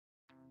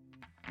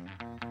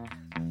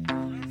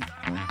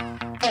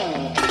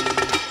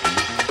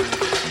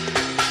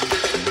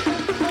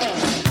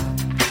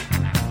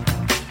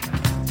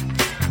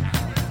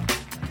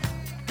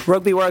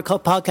Rugby World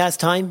Cup podcast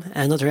time.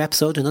 Another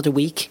episode, another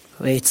week.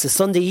 It's a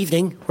Sunday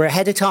evening. We're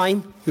ahead of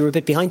time. We were a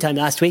bit behind time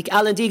last week.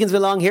 Alan Deegan's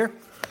along here.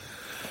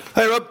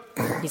 Hi, Rob.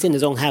 He's in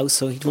his own house,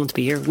 so he'd want to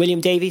be here.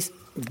 William Davies.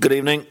 Good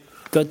evening.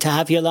 Good to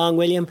have you along,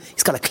 William.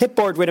 He's got a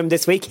clipboard with him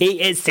this week.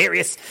 He is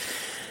serious.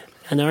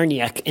 An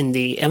Arniac in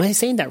the... Am I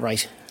saying that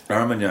right?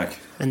 Armagnac.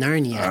 An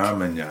Arniac.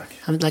 Armagnac.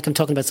 I'm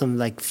talking about some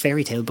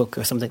fairy tale book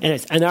or something.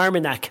 Anyways, an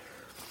Armagnac.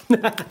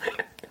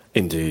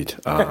 Indeed.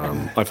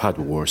 I've had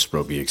worse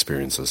rugby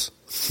experiences.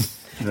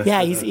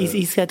 Yeah,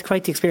 he's had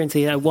quite the experience.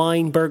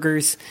 Wine,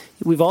 burgers.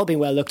 We've all been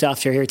well looked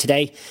after here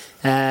today.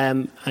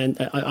 And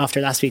after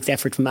last week's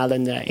effort from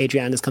Alan,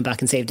 Adrian has come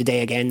back and saved the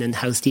day again. And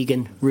House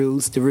Deegan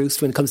rules the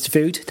roost when it comes to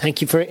food.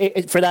 Thank you for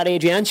that,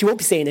 Adrian. She won't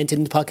be saying anything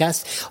in the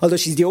podcast, although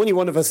she's the only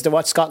one of us to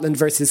watch Scotland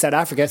versus South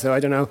Africa. So I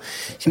don't know.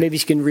 Maybe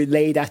she can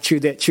relay that through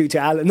to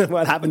Alan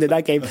what happened in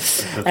that game.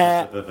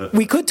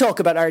 We could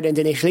talk about Ireland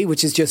and Italy,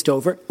 which is just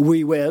over.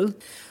 We will.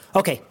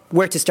 Okay,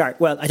 where to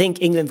start? Well, I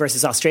think England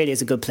versus Australia is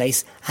a good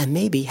place, and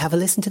maybe have a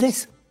listen to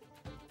this.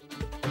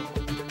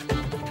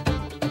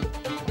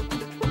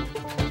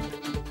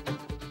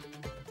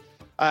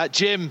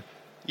 Jim,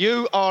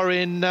 you are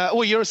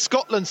you're a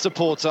Scotland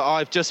supporter,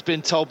 I've just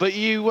been told, but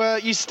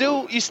you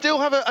still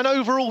have an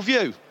overall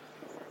view.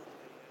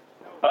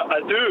 I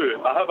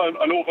do. I have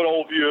an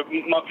overall view.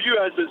 My view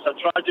is it's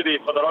a tragedy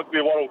for the Rugby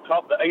World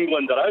Cup that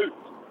England are out.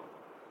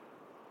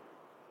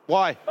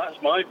 Why?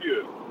 That's my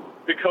view.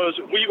 Because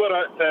we were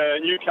at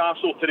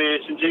Newcastle today,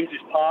 St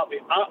James's Park,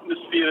 the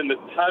atmosphere in the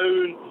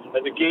town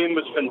at the game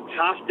was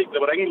fantastic. There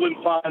were England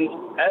fans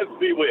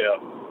everywhere.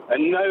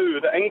 And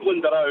now that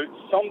England are out,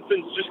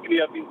 something's just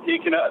going to have been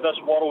taken out of this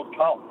World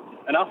Cup.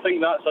 And I think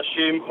that's a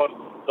shame for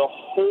the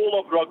whole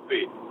of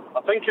rugby.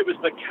 I think it was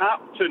the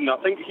captain. I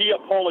think he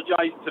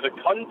apologised to the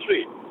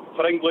country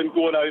for England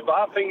going out. But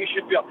I think he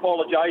should be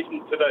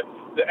apologising to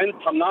the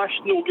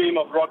international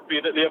game of rugby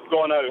that they have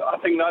gone out. I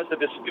think that's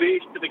a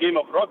disgrace to the game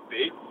of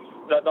rugby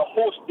that the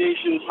host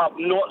nations have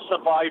not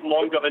survived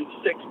longer than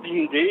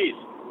 16 days.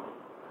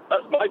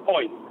 That's my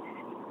point.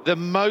 The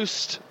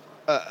most,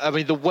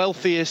 the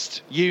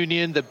wealthiest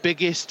union, the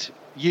biggest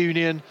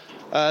union,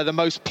 the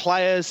most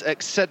players,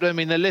 etc. I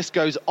mean, the list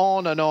goes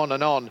on and on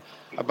and on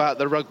about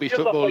the rugby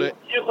football. Here's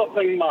the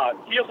thing, Matt.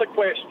 Here's the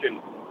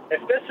question.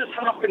 If this has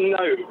happened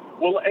now,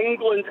 will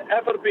England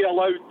ever be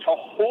allowed to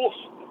host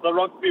the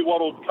Rugby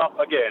World Cup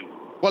again?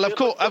 Well,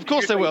 of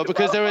course they will,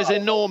 because there is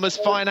enormous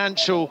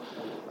financial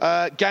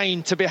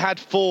gain to be had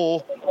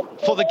for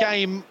the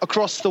game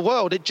across the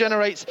world. It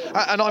generates,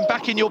 and I'm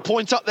backing your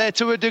point up there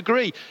to a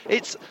degree,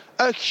 it's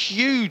a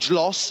huge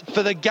loss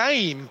for the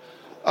game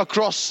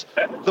across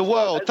the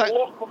world. It's a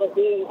loss for the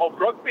whole of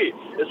rugby.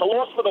 It's a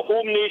loss for the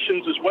home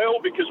nations as well,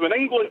 because when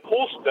England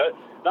host it,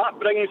 that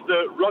brings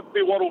the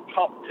Rugby World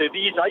Cup to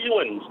these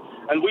islands,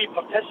 and we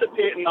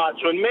participate in that.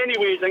 So in many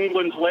ways,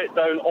 England's let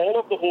down all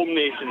of the home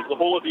nations, the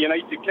whole of the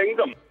United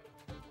Kingdom.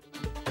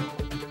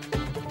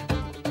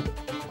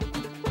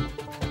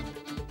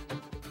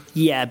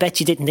 Yeah, I bet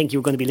you didn't think you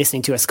were going to be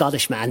listening to a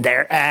Scottish man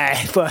there.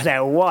 But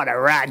what a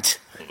rant.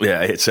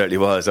 Yeah, it certainly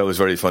was. That was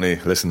very funny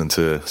listening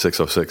to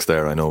 606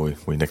 there. I know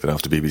we nicked it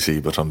off the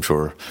BBC, but I'm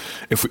sure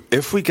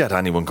if we get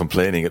anyone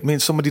complaining, it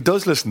means somebody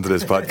does listen to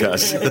this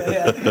podcast.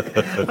 Yeah.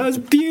 That was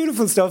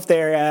beautiful stuff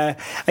there.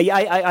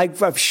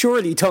 I'm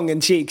surely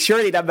tongue-in-cheek.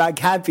 Surely that man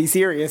can't be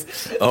serious.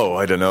 Oh,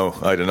 I don't know.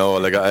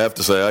 Like, I have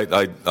to say,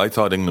 I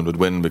thought England would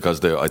win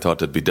because I thought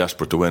they'd be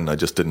desperate to win. I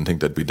just didn't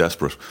think they'd be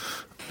desperate.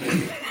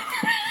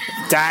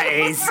 That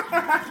is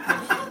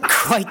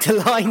quite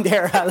the line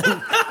there,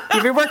 Alan.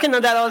 You've been working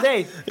on that all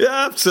day.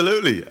 Yeah,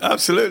 absolutely.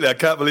 I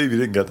can't believe you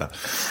didn't get that.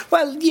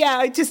 Well, yeah,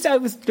 I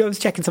was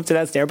checking something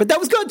else there, but that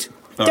was good.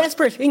 All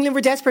desperate. Right. England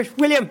were desperate.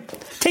 William,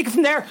 take it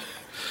from there.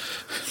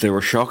 They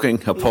were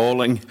shocking,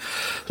 appalling,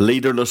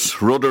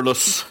 leaderless,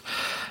 rudderless,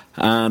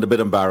 and a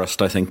bit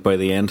embarrassed, I think, by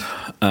the end.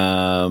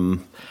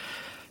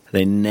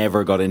 They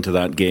never got into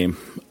that game.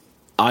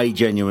 I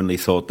genuinely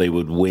thought they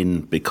would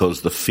win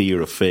because the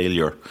fear of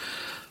failure.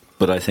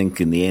 But I think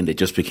in the end it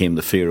just became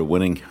the fear of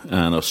winning,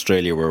 and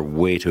Australia were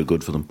way too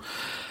good for them.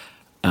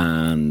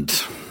 And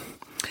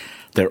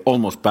they're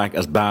almost back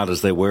as bad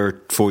as they were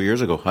 4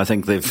 years ago. I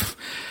think they've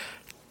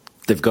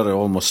got to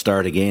almost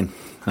start again,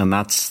 and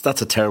that's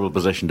a terrible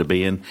position to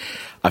be in.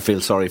 I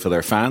feel sorry for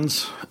their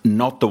fans,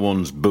 not the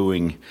ones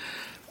booing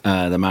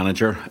the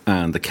manager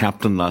and the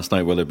captain last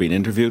night while they've been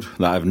interviewed.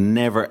 I've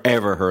never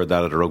ever heard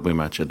that at a rugby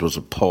match. It was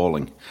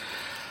appalling.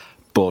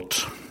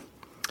 But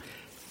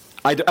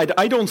I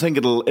don't think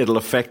it'll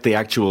affect the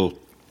actual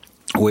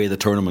way the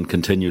tournament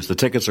continues. The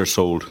tickets are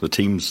sold.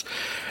 Fans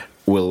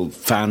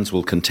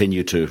will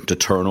continue to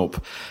turn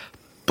up,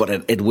 but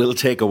it will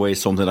take away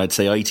something. I'd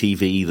say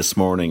ITV this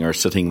morning are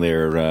sitting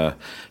there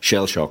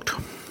shell-shocked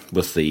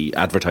with the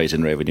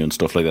advertising revenue and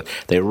stuff like that.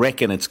 They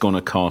reckon it's going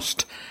to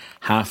cost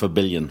 $500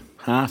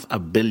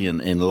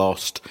 million in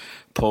lost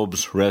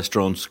pubs,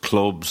 restaurants,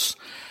 clubs,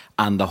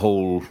 and the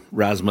whole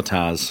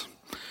razzmatazz.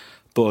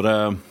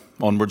 But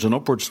onwards and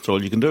upwards, that's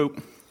all you can do.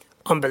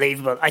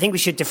 Unbelievable. I think we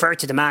should defer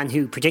to the man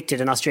who predicted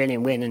an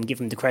Australian win and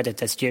give him the credit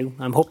that's due.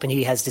 I'm hoping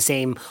he has the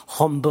same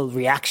humble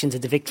reaction to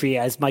the victory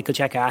as Michael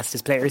Cheika asked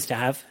his players to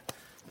have.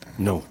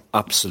 No,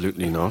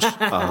 absolutely not.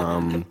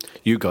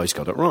 You guys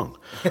got it wrong.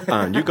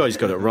 And you guys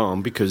got it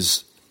wrong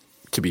because,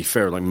 to be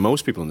fair, like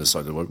most people on this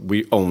side of the world,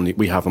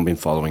 we haven't been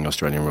following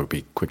Australian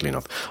rugby quickly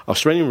enough.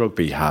 Australian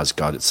rugby has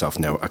got itself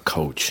now a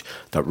coach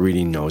that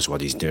really knows what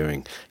he's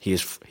doing.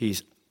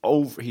 He's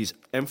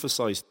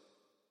emphasised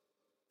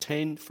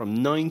 10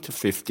 from 9 to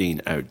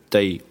 15 out.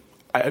 They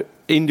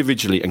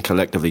individually and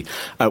collectively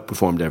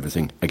outperformed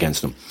everything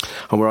against them.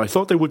 And where I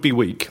thought they would be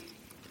weak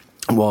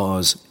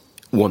was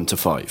 1 to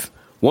 5.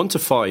 1 to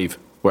 5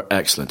 were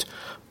excellent.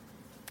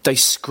 They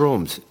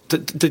scrummed.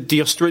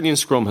 The Australian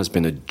scrum has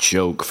been a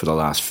joke for the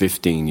last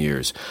 15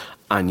 years.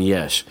 And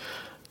yet,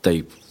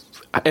 they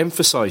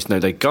emphasised, now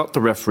they got the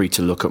referee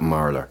to look at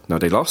Marler. Now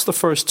they lost the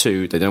first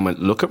two, they then went,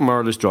 look at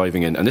Marler's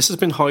driving in. And this has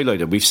been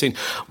highlighted.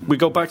 We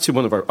go back to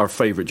one of our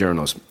favourite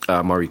journalists,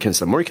 Murray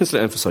Kinsella. Murray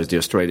Kinsella emphasised the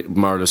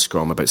Marler's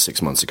scrum about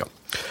 6 months ago.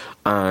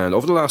 And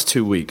over the last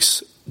 2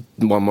 weeks,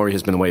 while Murray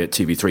has been away at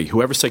TV3,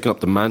 whoever's taken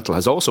up the mantle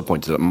has also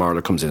pointed that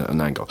Marler comes in at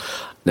an angle.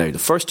 Now, the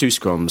first two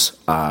scrums,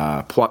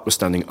 Poit was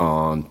standing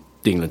on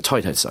the England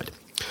tight head side.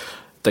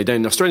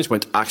 The Australians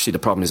went, actually the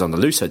problem is on the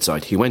loose head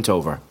side. He went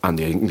over and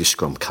the English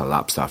scrum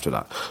collapsed after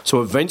that.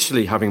 So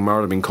eventually, having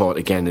Marler been caught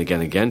again and again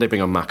and again, they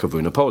bring on Maka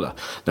Vunipola.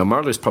 Now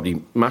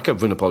Maka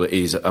Vunipola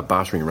is a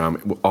battering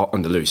ram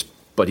on the loose,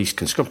 but he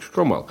can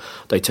scrum well.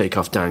 They take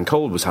off Dan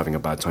Cole, was having a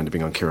bad time to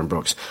bring on Kieran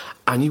Brooks.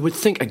 And you would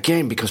think,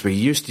 again, because we're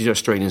used to the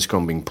Australian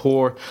scrum being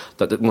poor,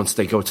 that once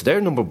they go to their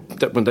number,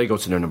 that when they go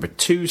to their number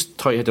twos,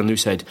 tight head and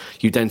loose head,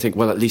 you then think,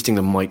 well, at least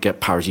England might get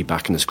parity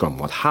back in the scrum.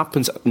 What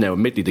happens now,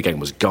 admittedly, the game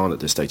was gone at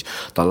this stage.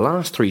 The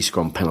last three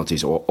scrum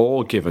penalties were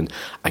all given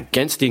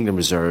against the England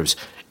reserves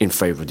in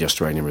favour of the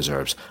Australian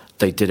reserves.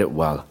 They did it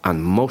well,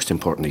 and most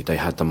importantly, they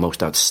had the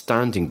most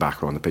outstanding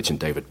backer on the pitch in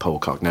David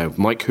Pocock. Now,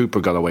 Mike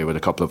Hooper got away with a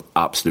couple of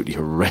absolutely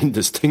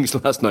horrendous things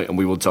last night, and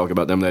we will talk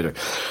about them later.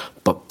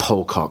 But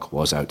Pocock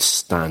was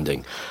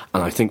outstanding.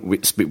 And I think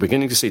we're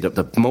beginning to see that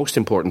the most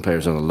important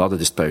players, and a lot of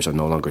these players, are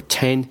no longer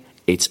 10,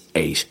 it's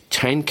 8.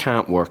 10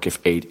 can't work if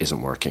 8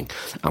 isn't working.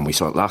 And we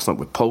saw it last night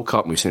with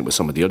Pocock, and we've seen it with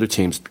some of the other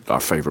teams. Our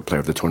favourite player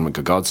of the tournament,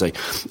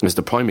 Gogodze, is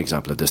the prime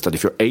example of this, that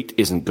if your 8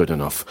 isn't good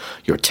enough,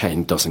 your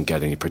 10 doesn't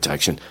get any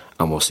protection.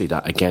 And we'll see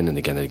that again and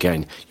again and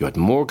again. You had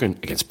Morgan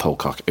against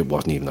Pocock. It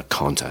wasn't even a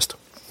contest.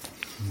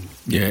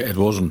 Yeah, it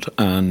wasn't.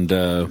 And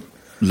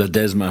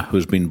Ledesma,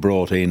 who's been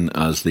brought in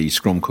as the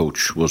scrum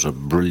coach, was a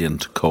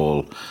brilliant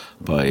call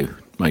by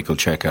Michael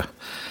Cheika.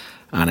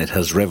 And it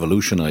has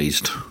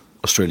revolutionised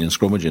Australian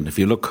scrummaging. If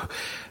you look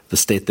the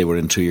state they were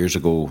in 2 years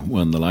ago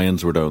when the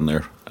Lions were down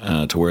there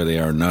to where they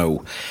are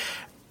now,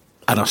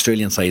 an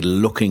Australian side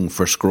looking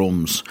for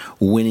scrums,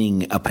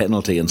 winning a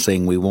penalty and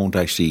saying we won't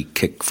actually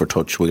kick for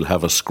touch, we'll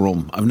have a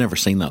scrum. I've never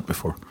seen that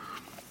before.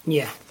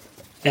 Yeah.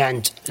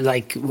 And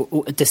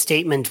the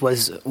statement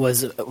was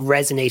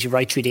resonated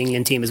right through the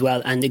England team as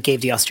well, and it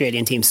gave the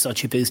Australian team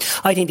such a boost.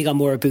 I think they got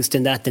more of a boost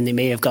in that than they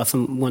may have got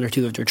from one or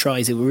two of their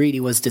tries. It really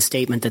was the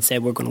statement that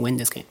said we're going to win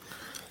this game.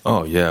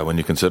 Oh yeah, when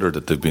you consider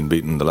that they've been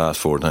beaten the last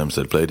 4 times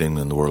they've played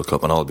England in the World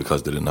Cup, and all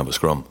because they didn't have a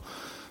scrum.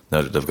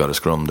 Now that they've got a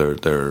scrum,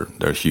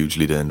 they're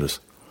hugely dangerous,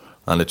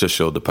 and it just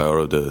showed the power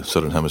of the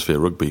Southern Hemisphere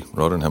rugby.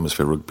 Northern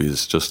Hemisphere rugby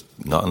is just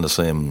not on the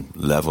same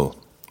level,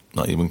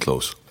 not even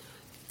close.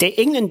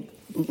 England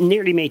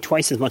nearly made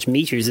twice as much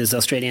metres as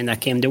Australia in that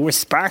game. There were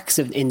sparks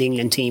in the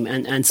England team,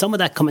 and some of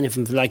that coming in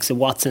from the likes of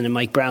Watson and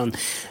Mike Brown.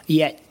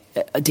 Yet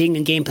the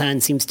England game plan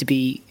seems to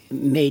be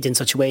made in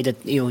such a way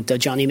that, you know, the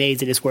Johnny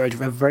Mays of this world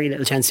have very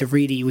little chance to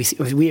really,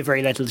 we have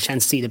very little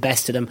chance to see the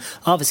best of them.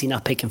 Obviously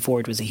not picking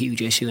forward was a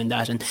huge issue in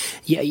that, and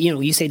yeah, you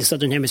know, you say the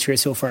Southern Hemisphere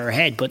is so far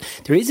ahead, but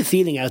there is a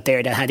feeling out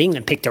there that had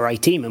England picked the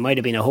right team, it might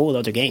have been a whole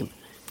other game.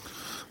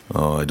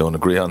 Oh, I don't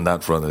agree on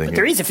that front. I think but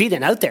there is a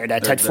feeling out there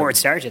that had Ford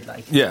started.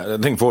 Yeah, I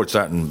think Ford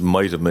starting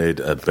might have made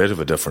a bit of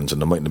a difference, and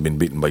they mightn't have been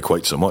beaten by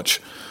quite so much.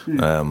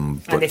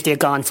 And if they had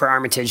gone for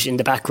Armitage in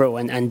the back row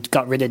and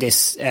got rid of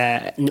this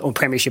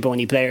Premiership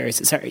only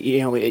players, you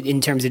know,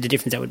 in terms of the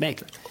difference that would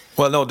make.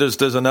 Well, no,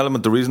 there's an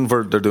element. The reason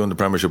for they're doing the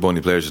Premiership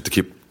only players is to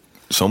keep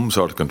some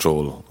sort of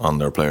control on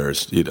their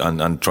players,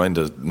 and trying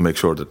to make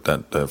sure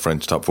that the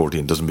French top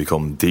 14 doesn't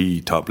become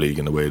the top league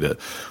in the way that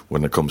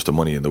when it comes to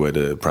money, in the way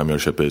the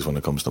Premiership is when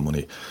it comes to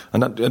money.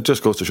 And that it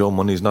just goes to show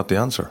money is not the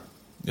answer.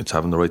 It's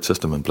having the right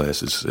system in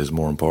place is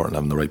more important,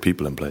 having the right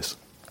people in place.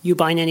 You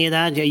buying any of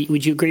that?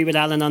 Would you agree with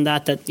Alan on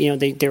that you know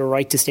they were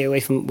right to stay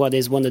away from what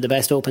is one of the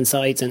best open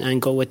sides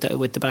and go with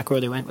the back row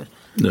they went with?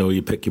 No,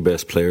 you pick your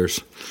best players.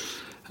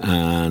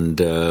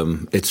 And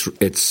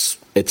it's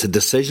a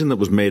decision that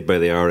was made by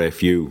the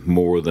RFU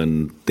more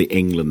than the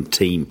England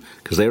team,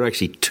 because they're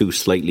actually two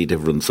slightly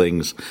different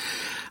things.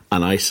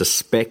 And I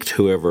suspect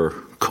whoever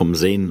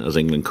comes in as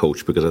England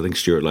coach, because I think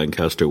Stuart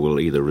Lancaster will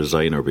either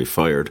resign or be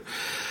fired,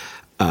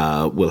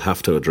 will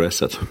have to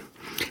address it.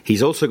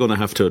 He's also going to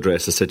have to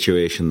address a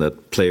situation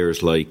that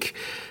players like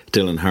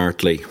Dylan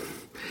Hartley,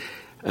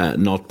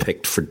 not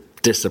picked for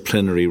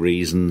disciplinary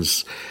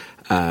reasons.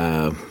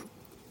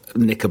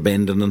 Nick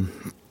Abendanon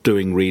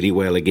doing really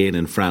well again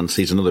in France.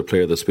 He's another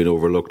player that's been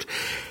overlooked.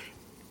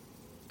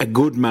 A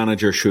good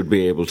manager should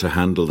be able to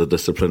handle the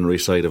disciplinary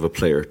side of a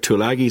player.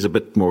 Tulagi's a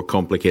bit more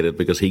complicated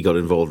because he got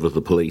involved with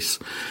the police.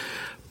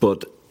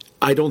 But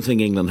I don't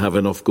think England have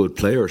enough good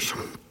players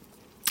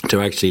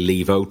to actually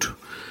leave out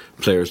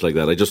players like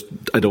that.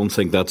 I don't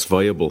think that's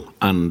viable,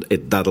 and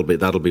that'll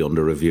be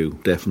under review,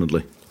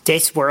 definitely.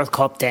 This World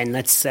Cup, then,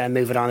 let's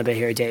move it on a bit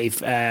here,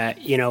 Dave.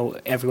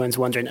 Everyone's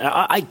wondering.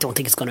 I don't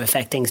think it's going to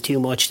affect things too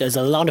much. There's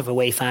a lot of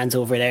away fans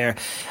over there.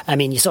 I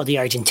mean, you saw the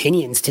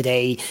Argentinians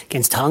today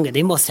against Tonga.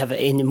 They must have,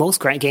 in most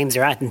games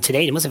they're at, and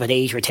today they must have had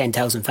 8,000 or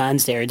 10,000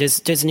 fans there.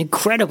 There's an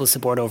incredible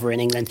support over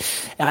in England.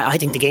 I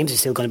think the games are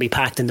still going to be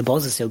packed and the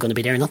buzz is still going to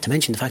be there. Not to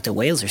mention the fact that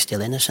Wales are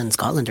still in it and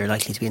Scotland are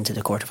likely to be into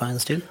the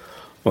quarterfinals too.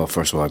 Well,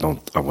 first of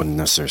all, I wouldn't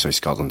necessarily say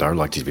Scotland are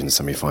likely to be in the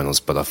semi-finals,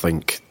 but I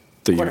think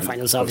the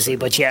quarterfinals, obviously.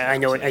 But yeah, I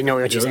know what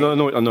you're saying.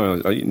 No,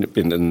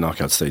 in the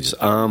knockout stages.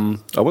 I want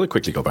to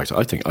quickly go back to.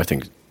 I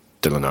think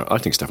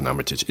Stefan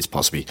Armitage is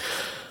possibly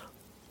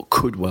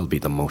could well be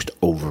the most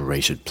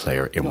overrated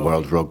player in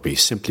world rugby,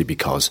 simply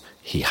because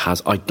he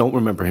has. I don't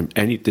remember him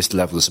this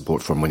level of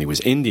support from when he was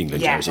in the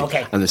England jersey.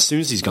 Okay. And as soon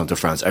as he's gone to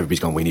France,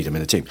 everybody's gone, we need him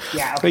in the team.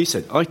 Yeah. Okay. He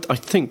said, I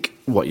think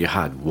what you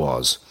had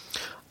was,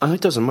 and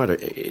it doesn't matter.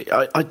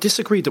 I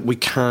disagree that we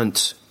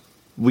can't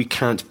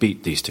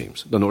beat these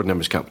teams. The Northern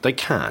Hemisphere can't. They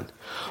can.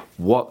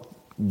 What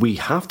we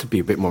have to be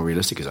a bit more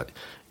realistic is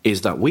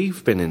that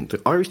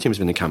the Irish team has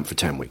been in camp for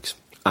 10 weeks,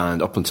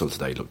 and up until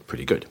today looked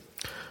pretty good.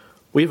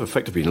 We have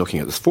effectively been looking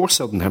at the 4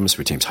 Southern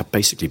Hemisphere teams have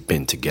basically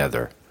been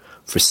together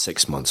for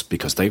 6 months,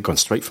 because they've gone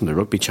straight from the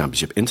Rugby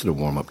Championship into the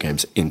warm-up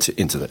games into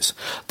this.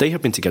 They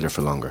have been together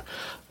for longer.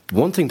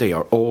 One thing they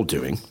are all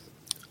doing,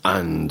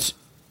 and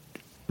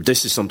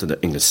this is something that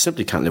England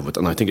simply can't live with,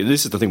 and I think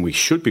this is the thing we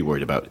should be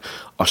worried about.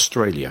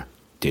 Australia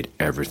did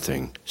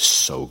everything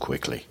so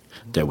quickly.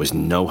 There was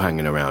no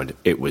hanging around.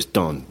 It was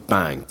done.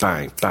 Bang,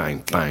 bang,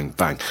 bang, bang,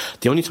 bang.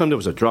 The only time there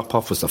was a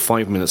drop-off was the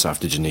 5 minutes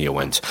after Jania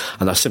went,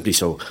 and that's simply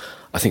so.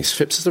 I think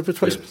Phipps is the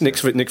replacement.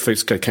 Nick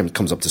Phipps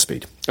comes up to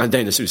speed, and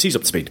then as soon as he's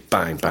up to speed,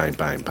 bang, bang,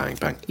 bang, bang,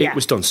 bang. Yeah. It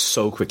was done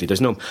so quickly. There's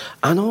no,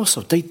 and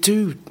also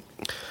they're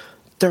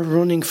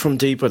running from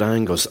deep at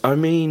angles. I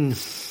mean,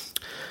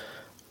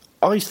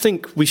 I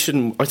think we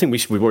should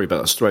be worried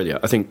about Australia.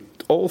 I think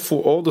the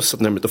 4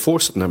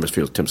 Southern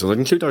Hemisphere teams, so I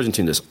include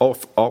Argentina,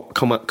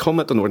 come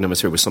at the Northern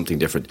Hemisphere with something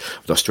different.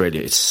 With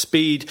Australia, it's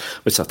speed.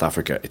 With South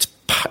Africa, it's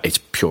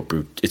pure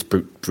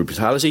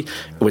brutality.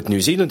 With New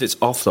Zealand, it's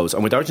offloads,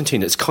 and with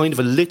Argentina, it's kind of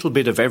a little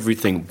bit of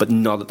everything, but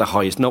not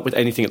with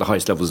anything at the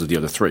highest levels of the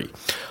other 3.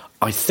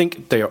 I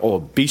think they are all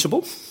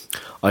beatable.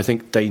 I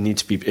think they need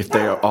to be, if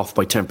they are off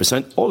by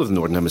 10%, all of the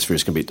Northern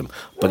Hemispheres can beat them.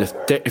 But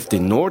if the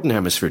Northern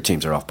Hemisphere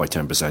teams are off by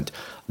 10%,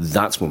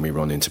 that's when we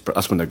run into,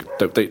 that's when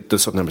the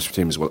Southern Hemisphere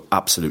teams will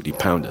absolutely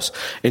pound us.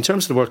 In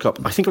terms of the World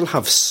Cup, I think it'll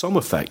have some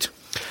effect,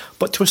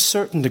 but to a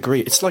certain degree.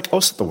 It's like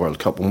us at the World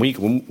Cup.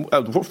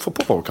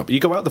 Football World Cup, you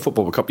go out of the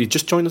Football World Cup, you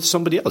just join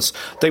somebody else.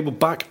 They will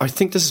back. I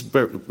think this is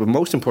where the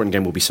most important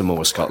game will be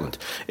Samoa-Scotland.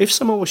 If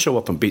Samoa show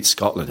up and beat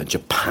Scotland and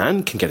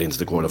Japan can get into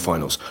the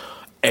quarterfinals,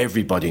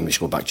 everybody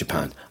English will back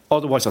Japan.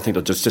 Otherwise, I think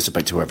they'll just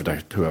dissipate to whoever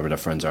their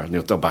friends are.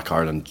 They'll back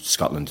Ireland,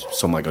 Scotland,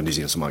 some might go New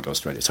Zealand, some might go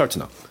Australia. It's hard to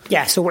know.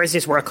 Yeah, so where's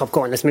this World Cup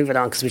going? Let's move it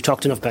on, because we've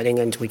talked enough about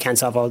England. We can't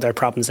solve all their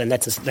problems, and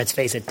let's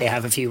face it, they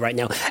have a few right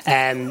now.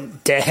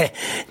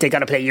 They got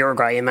to play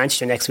Uruguay in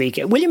Manchester next week.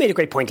 William made a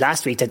great point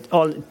last week that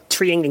all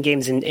 3 England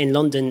games in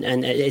London,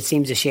 and it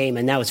seems a shame,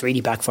 and now it's really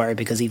backfired,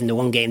 because even the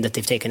one game that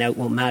they've taken out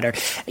won't matter.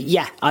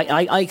 Yeah,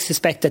 I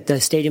suspect that the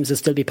stadiums will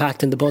still be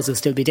packed and the buzz will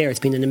still be there. It's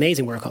been an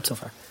amazing World Cup so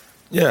far.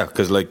 Yeah,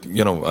 because I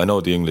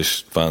know the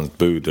English fans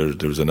booed.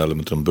 There's an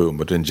element of them booing,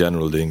 but in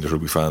general, the English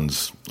rugby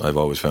fans I've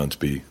always found to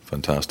be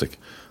fantastic.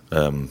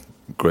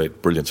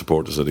 Great, brilliant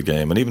supporters of the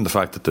game, and even the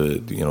fact that the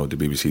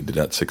BBC did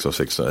that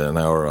 606 an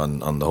hour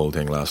on the whole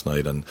thing last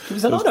night, and there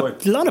was a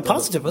lot of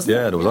positive, wasn't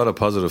there? Yeah, there was a lot of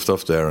positive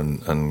stuff there,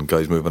 and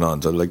guys moving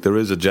on. So there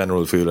is a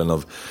general feeling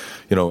of,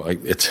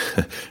 it's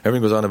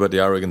everything goes on about the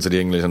arrogance of the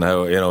English and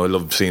how I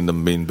love seeing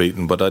them being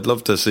beaten, but I'd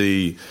love to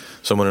see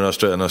someone in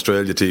an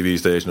Australia TV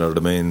station or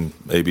the main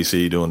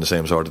ABC doing the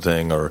same sort of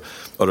thing, or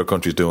other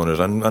countries doing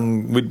it,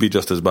 and we'd be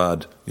just as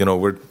bad.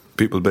 We're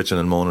people bitching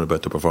and moaning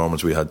about the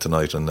performance we had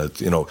tonight, and that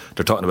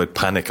they're talking about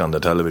panic on the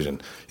television.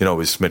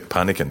 Is Smith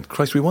panicking?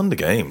 Christ, we won the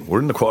game. We're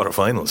in the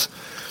quarterfinals.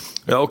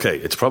 Okay,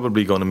 it's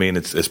probably going to mean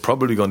it's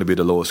probably going to be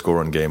the lowest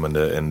scoring game in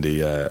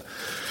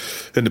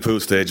the pool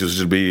stages,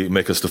 which will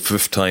make us the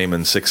 5th time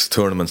in 6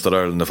 tournaments that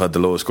Ireland have had the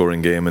lowest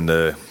scoring game in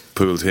the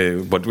pool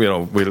here. But we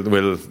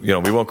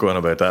won't go on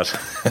about that.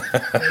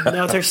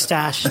 Another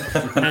stat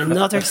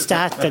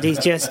that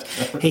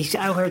he's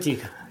where do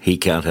you? He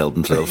can't help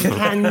himself. He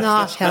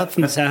cannot help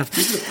himself.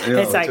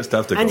 It's like, just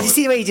have to and go. you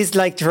see the way he just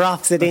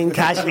drops it in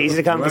casually to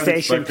the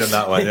conversation.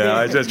 That one, yeah.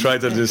 I just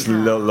tried to just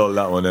lull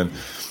that one in.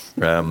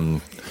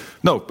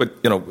 No, but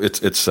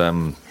it's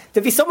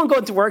There'll be someone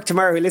going to work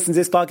tomorrow who listens to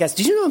this podcast.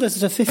 Did you know this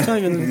is the 5th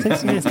time in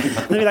 60 minutes? And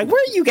they'll be like, where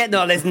are you getting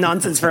all this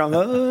nonsense from?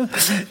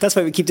 That's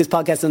why we keep this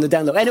podcast on the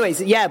down low.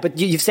 Anyways, yeah, but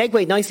you've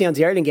segued nicely on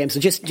the Ireland game, so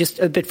just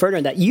a bit further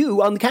on that.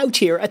 You, on the couch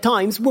here, at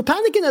times, were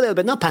panicking a little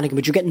bit. Not panicking,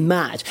 but you're getting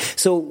mad.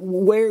 So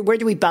where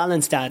do we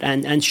balance that?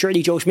 And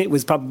surely Joe Schmidt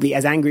was probably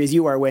as angry as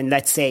you are when,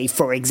 let's say,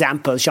 for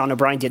example, Sean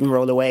O'Brien didn't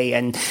roll away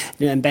and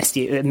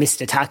Bestie missed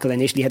a tackle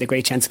and Italy had a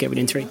great chance to get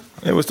within 3.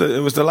 It was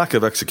the lack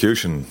of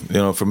execution.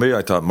 For me,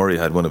 I thought Murray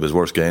had one of his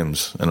worst games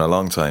in a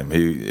long time.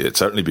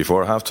 Certainly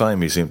before half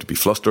time, he seemed to be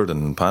flustered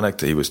and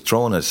panicked. He was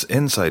throwing his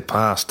inside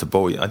pass to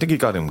Bowie. I think he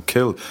got him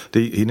killed.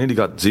 He nearly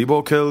got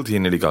Zebo killed. He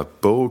nearly got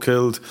Bow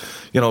killed.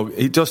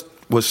 He just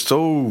was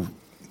so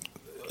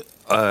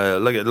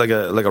like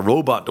a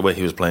robot the way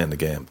he was playing the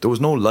game. There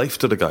was no life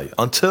to the guy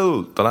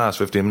until the last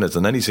 15 minutes,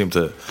 and then he seemed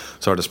to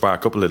sort of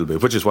spark up a little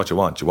bit, which is what you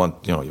want. You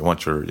want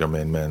your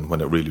main man when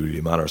it really,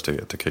 really matters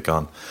to kick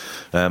on.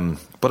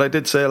 But I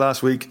did say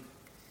last week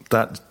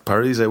that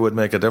Parise would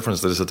make a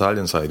difference to this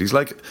Italian side. It's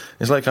like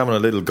having a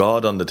little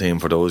god on the team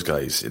for those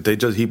guys.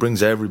 He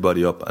brings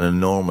everybody up an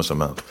enormous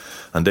amount,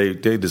 and they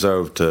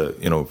deserve to.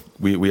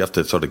 We have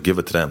to sort of give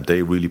it to them.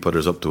 They really put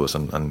us up to us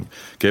and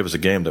gave us a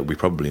game that we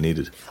probably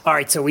needed. All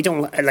right, so we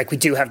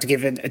do have to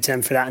give it to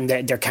them for that, and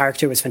their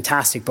character was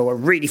fantastic. But what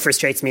really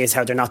frustrates me is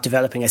how they're not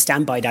developing. I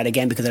stand by that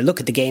again, because I look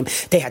at the game.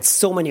 They had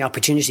so many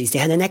opportunities. They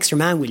had an extra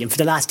man, William, for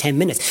the last 10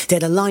 minutes. They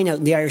had a line out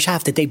in the Irish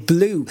half that they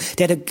blew.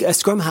 They had a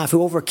scrum half who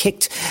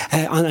overkicked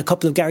on a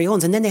couple of Gary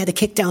Owens, and then they had a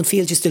kick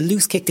downfield, just a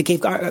loose kick that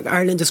gave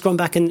Ireland a scrum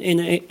back in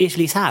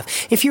Italy's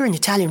half. If you're an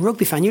Italian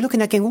rugby fan, you're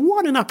looking at that game,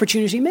 what an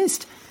opportunity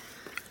missed.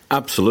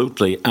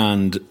 Absolutely,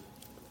 and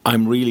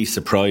I'm really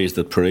surprised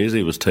that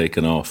Parise was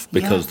taken off,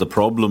 because the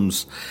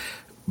problems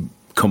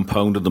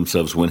compounded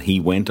themselves when he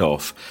went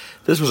off.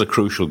 This was a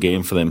crucial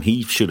game for them.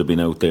 He should have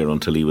been out there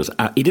until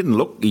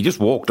he just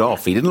walked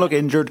off. He didn't look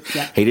injured.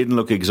 He didn't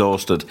look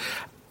exhausted.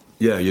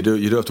 Yeah, you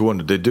do have to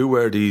wonder. They do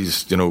wear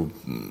these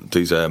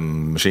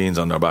machines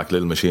on their back,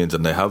 little machines,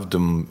 and they have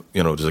them.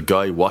 There's a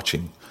guy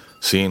watching,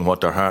 seeing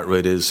what their heart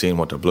rate is, seeing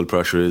what their blood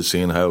pressure is,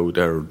 seeing how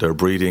they're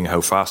breathing,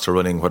 how fast they're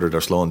running, whether they're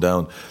slowing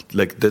down.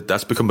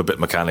 That's become a bit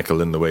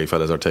mechanical in the way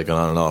fellas are taking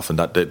on and off, and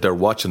that they're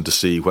watching to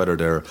see whether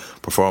their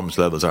performance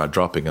levels are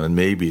dropping, and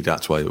maybe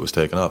that's why it was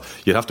taken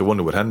off. You'd have to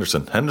wonder with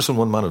Henderson. Henderson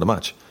won man of the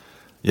match.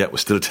 Yet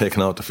was still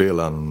taken out the field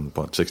on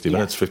 60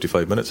 minutes,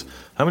 55 minutes.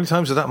 How many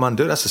times did that man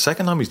do? That's the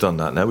second time he's done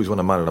that. Now he's won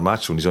a man of the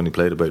match when he's only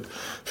played about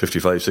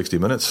 55, 60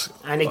 minutes.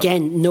 And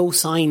again, no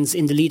signs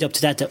in the lead up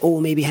to that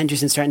maybe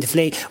Henderson's starting to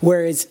play.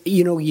 Whereas,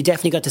 you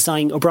definitely got to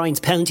sign O'Brien's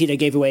penalty they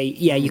gave away.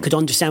 Yeah, you could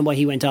understand why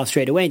he went off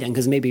straight away then,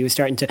 because maybe he was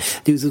starting to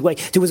lose his way.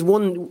 There was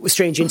one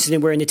strange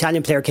incident where an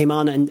Italian player came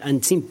on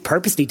and seemed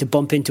purposely to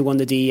bump into one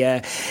of the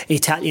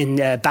Italian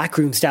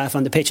backroom staff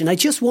on the pitch. And I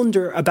just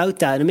wonder about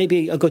that. And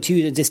maybe I'll go to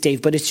you to this,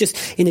 Dave, but it's just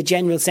in a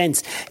general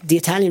sense, the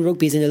Italian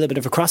rugby is in a little bit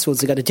of a crossroads.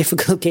 They got a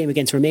difficult game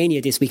against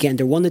Romania this weekend.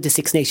 They're one of the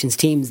Six Nations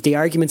teams. The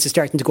arguments are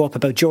starting to go up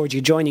about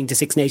Georgia joining the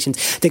Six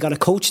Nations. They got a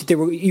coach that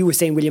you were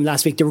saying, William,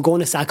 last week, they were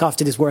going to sack off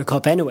to this World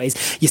Cup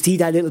anyways. You see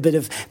that little bit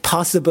of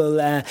possible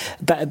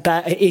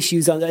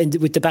issues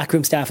with the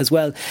backroom staff as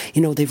well.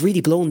 They've really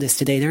blown this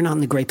today. They're not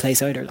in a great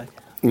place either.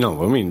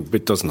 No, I mean,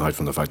 it doesn't hide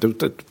from the fact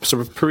that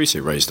sort of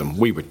Parise raised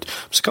them.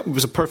 It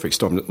was a perfect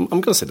storm. I'm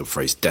going to say the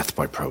phrase death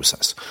by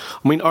process.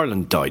 I mean,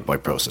 Ireland died by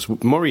process.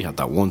 Murray had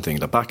that one thing,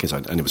 the back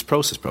inside, and it was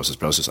process,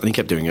 and he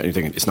kept doing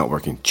anything. It's not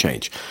working,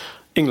 change.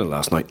 England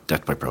last night,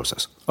 death by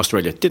process.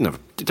 Australia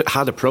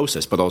had a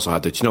process, but also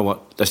had you know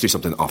what, let's do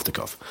something off the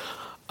cuff.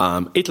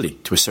 Italy,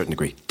 to a certain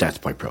degree,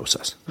 death by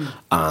process.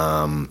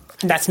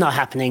 That's not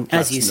happening,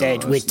 as you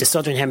said, with the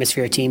Southern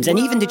Hemisphere teams. And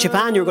even the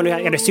Japan, who are going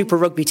to get a Super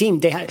Rugby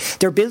team,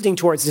 they're building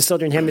towards the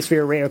Southern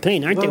Hemisphere way of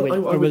playing, aren't they?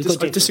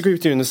 I disagree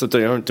with you in this that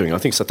they aren't doing. I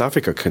think South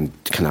Africa can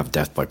have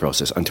death by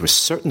process, and to a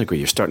certain degree,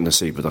 you're starting to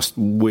see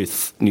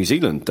with New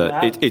Zealand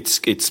that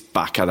it's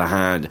back at a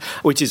hand,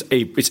 which is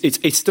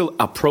it's still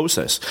a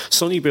process.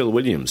 Sonny Bill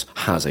Williams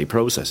has a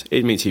process.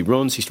 It means he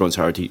runs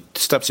hard, he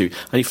steps you,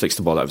 and he flicks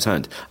the ball out of his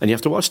hand, and you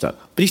have to watch that.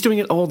 But he's doing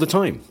it all the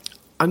time.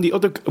 And the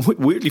other,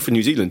 weirdly for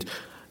New Zealand,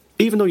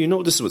 even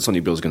though this is what Sonny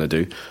Bill's going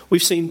to do,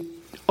 we've seen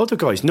other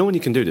guys knowing he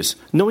can do this,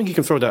 knowing he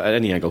can throw that at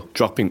any angle,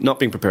 dropping, not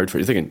being prepared for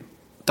it. You're thinking,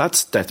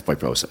 that's death by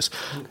process.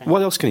 Okay.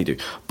 What else can he do?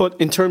 But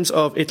in terms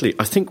of Italy,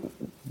 I think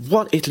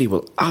what Italy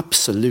will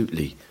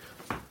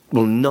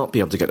not be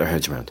able to get their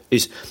heads around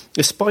is,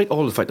 despite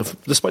the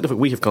fact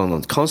we have gone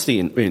on constantly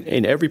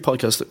in every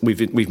podcast that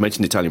we've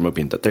mentioned Italian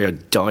rugby, that they are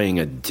dying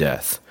a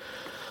death.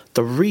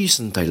 The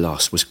reason they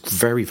lost was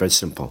very, very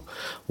simple.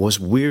 Was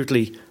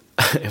weirdly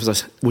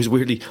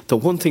the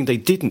one thing they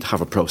didn't have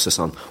a process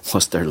on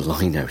was their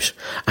line-out,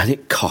 and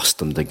it cost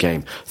them the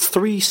game.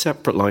 3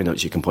 separate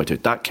line-outs you can point to.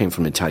 That came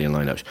from Italian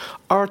line-out.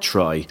 Our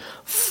try,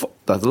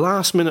 the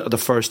last minute of the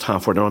first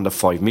half where they're on the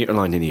 5-metre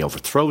line and he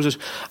overthrows it,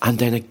 and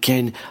then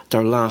again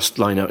their last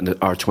line-out in the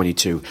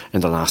R22 in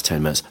the last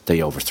 10 minutes,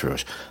 they overthrew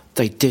it.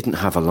 They didn't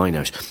have a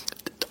line-out.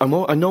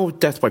 I know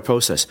death by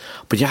process,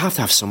 but you have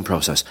to have some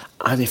process.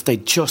 And if they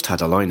just had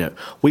a line out,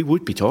 we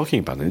would be talking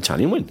about an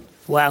Italian win.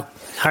 Wow,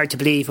 hard to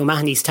believe.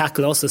 O'Mahony's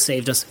tackle also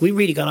saved us. We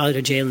really got out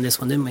of jail in this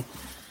one, didn't we?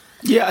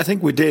 Yeah, I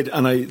think we did.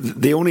 And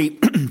the only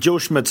Joe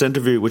Schmidt's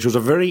interview, which was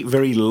a very,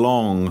 very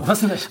long,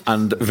 wasn't it,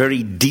 and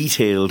very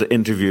detailed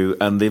interview,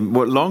 and the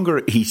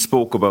longer he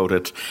spoke about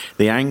it,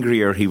 the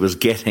angrier he was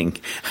getting,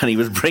 and he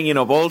was bringing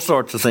up all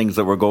sorts of things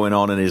that were going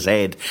on in his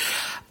head.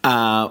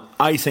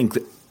 I think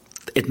that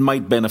it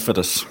might benefit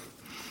us.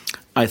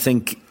 I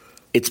think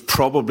it's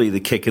probably the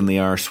kick in the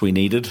arse we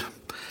needed.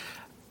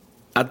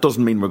 That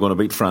doesn't mean we're going to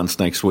beat France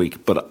next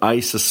week, but I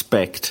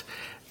suspect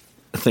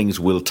things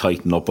will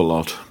tighten up a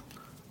lot.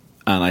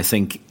 And I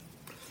think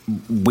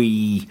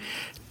we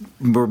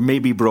were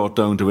maybe brought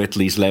down to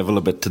Italy's level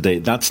a bit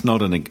today. It's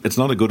not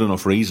a good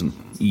enough reason.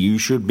 You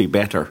should be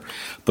better.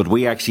 But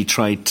we actually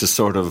tried to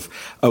sort of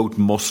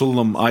out-muscle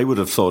them. I would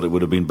have thought it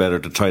would have been better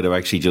to try to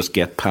actually just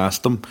get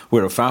past them.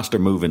 We're a faster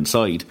move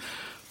inside,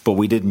 but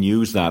we didn't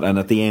use that. And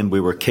at the end, we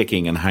were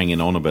kicking and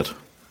hanging on a bit.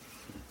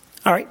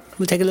 All right,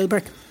 we'll take a little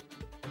break.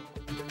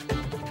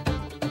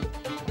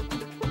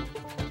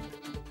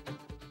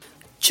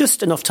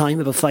 Just enough time,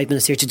 about 5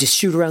 minutes here, to just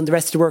shoot around the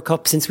rest of the World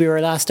Cup since we were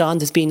last on.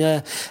 There's been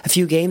a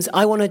few games.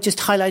 I want to just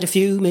highlight a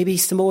few. Maybe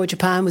Samoa,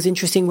 Japan was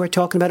interesting. We're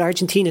talking about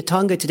Argentina,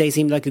 Tonga today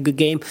seemed like a good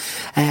game.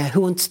 Who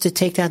wants to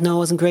take that? No, it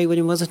wasn't great,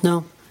 William, was it?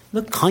 No.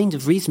 Looked kind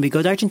of reasonably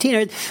good.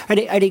 Argentina, are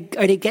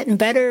they getting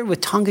better with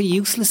Tonga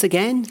useless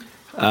again?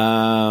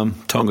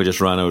 Tonga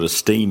just ran out of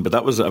steam, but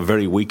that was a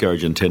very weak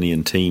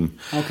Argentinian team.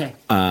 Okay.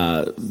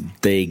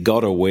 They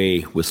got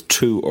away with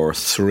 2 or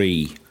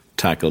 3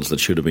 tackles that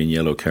should have been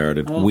yellow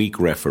carded. Weak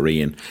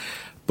refereeing,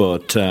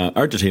 but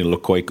Argentina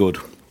looked quite good.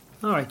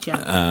 All right,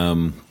 yeah.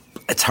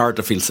 It's hard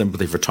to feel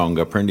sympathy for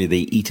Tonga. Apparently they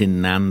eat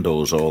in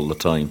Nando's all the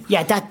time.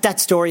 Yeah,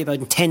 that story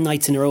about 10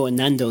 nights in a row in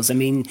Nando's, I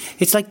mean,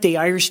 it's like the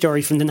Irish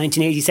story from the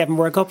 1987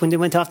 World Cup when they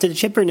went off to the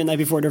chipper the night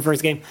before their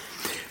first game.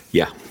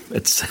 Yeah,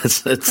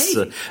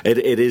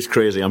 it is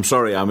crazy. I'm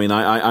sorry. I mean,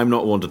 I'm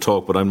not one to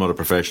talk, but I'm not a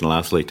professional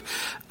athlete.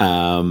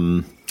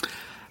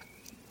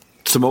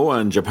 Samoa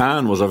and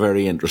Japan was a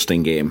very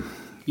interesting game.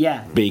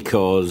 Yeah.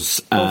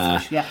 Because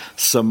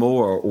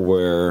Samoa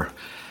were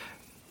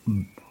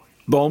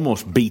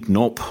almost beaten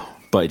up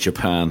by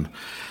Japan,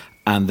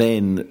 and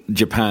then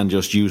Japan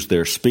just used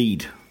their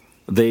speed.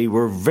 They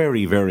were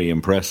very, very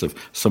impressive.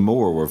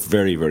 Samoa were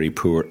very, very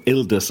poor,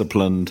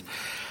 ill-disciplined,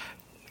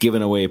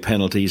 giving away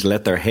penalties,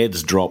 let their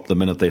heads drop the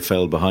minute they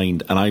fell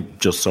behind. And I'm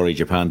just sorry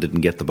Japan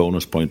didn't get the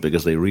bonus point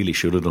because they really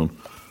should have done.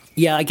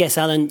 Yeah, I guess,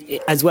 Alan,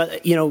 as well,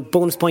 you know,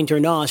 bonus point or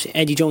not,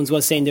 Eddie Jones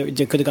was saying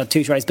they could have got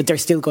 2 tries, but they're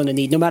still going to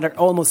need, no matter,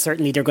 almost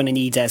certainly they're going to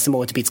need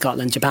Samoa to beat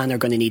Scotland. Japan are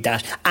going to need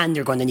that, and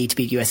they're going to need to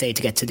beat USA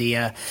to get to the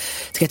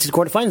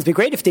quarterfinals. It'd be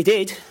great if they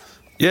did.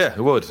 Yeah,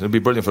 it would. It'd be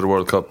brilliant for the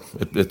World Cup.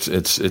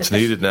 It's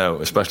needed now,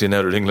 especially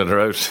now that England are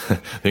out.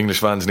 The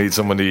English fans need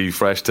somebody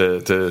fresh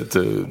to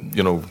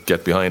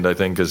get behind. I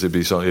think, as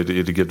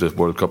it'd give the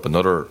World Cup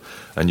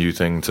a new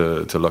thing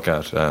to look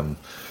at.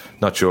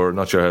 Not sure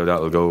how that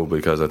will go,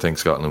 because I think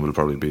Scotland will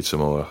probably beat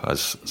Samoa,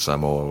 as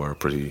Samoa were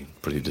pretty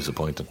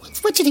disappointing.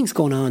 What do you think's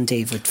going on,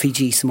 Dave, with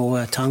Fiji,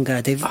 Samoa,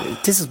 Tonga?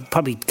 This is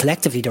probably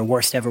collectively their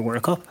worst ever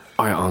World Cup.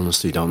 I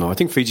honestly don't know. I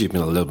think Fiji have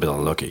been a little bit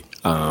unlucky.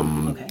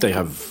 They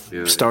have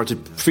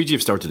Fiji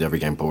have started every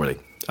game poorly,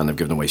 and they've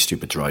given away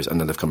stupid tries, and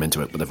then they've come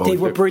into it. But they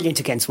were brilliant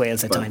against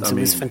Wales at times. It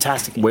was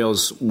fantastic.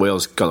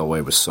 Wales got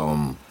away with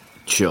some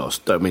to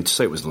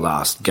say it was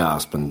last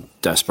gasp and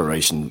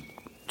desperation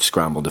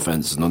scramble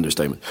defence is an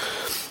understatement.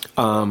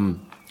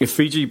 If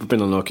Fiji have been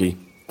unlucky,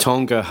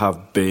 Tonga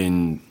have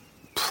been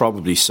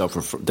probably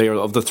they are,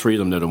 of the 3 of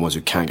them, they're the ones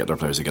who can't get their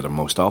players together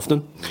most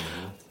often.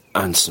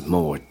 And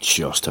Samoa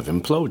just have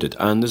imploded.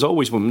 And there's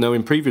always now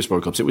in previous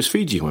World Cups it was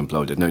Fiji who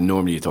imploded. Now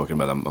normally you're talking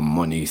about a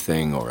money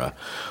thing or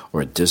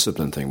a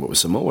discipline thing, but with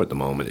Samoa at the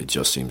moment it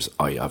just seems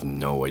I have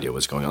no idea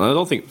what's going on. And I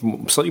don't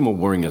think, slightly more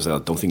worrying is that I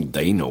don't think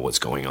they know what's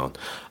going on.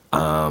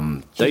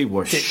 They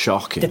were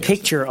shocking. The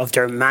picture of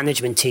their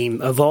management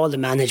team, of all the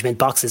management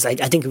boxes, I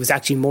think it was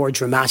actually more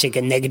dramatic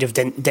and negative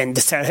than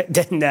the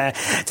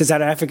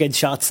South African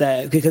shots,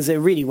 because it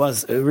really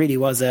was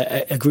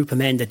a group of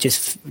men that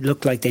just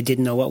looked like they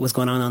didn't know what was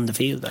going on the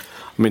field. I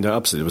mean,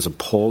 absolutely, it was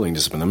appalling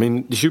discipline. I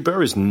mean,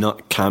 Joubert is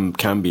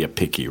can be a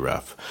picky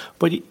ref,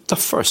 but the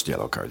first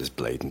yellow card is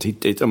blatant.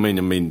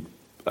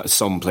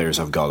 Some players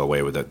have got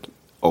away with it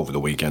over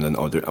the weekend, and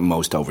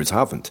most others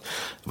haven't.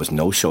 There was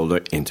no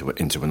shoulder into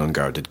an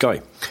unguarded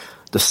guy.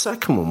 The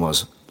second one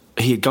was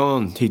he'd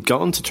gone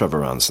to Trevor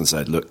Rance and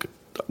said, "Look,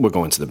 we're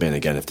going to the bin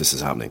again if this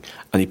is happening."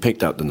 And he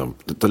picked out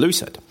the loose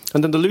head,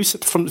 and then the loose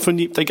head from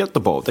they get the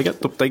ball, they get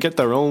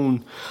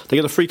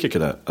a free kick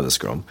at the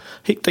scrum.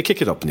 They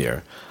kick it up in the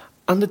air,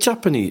 and the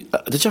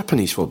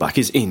Japanese fullback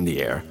is in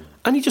the air,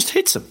 and he just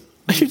hits him.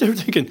 You're there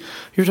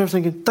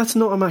thinking that's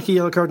not a Mackie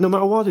yellow card, no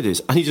matter what it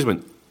is, and he just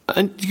went.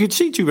 And you could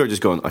see Joubert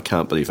just going, I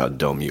can't believe how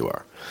dumb you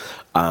are.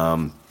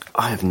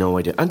 I have no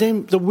idea. And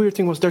then the weird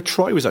thing was their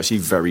try was actually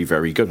very,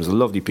 very good. It was a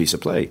lovely piece of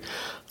play.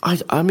 I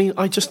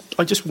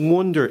just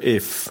wonder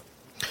if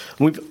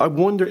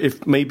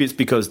maybe it's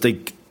because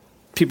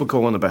people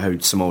go on about how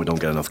Samoa don't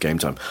get enough game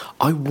time.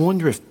 I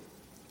wonder if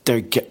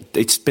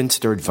it's been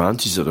to their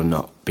advantage that they're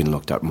not being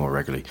looked at more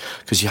regularly.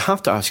 Because you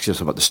have to ask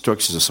yourself about the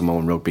structures of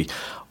Samoan rugby,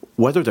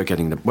 whether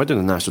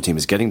the national team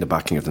is getting the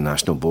backing of the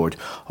national board,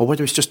 or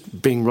whether it's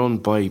just being run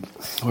by.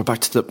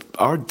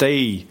 Are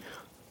they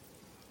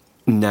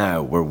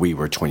now where we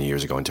were 20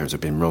 years ago in terms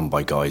of being run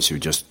by guys who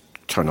just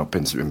turn up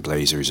in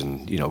blazers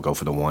and go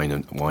for the wine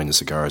and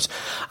cigars,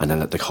 and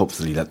then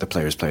hopefully let the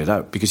players play it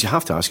out? Because you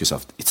have to ask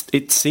yourself,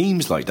 it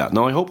seems like that.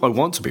 Now I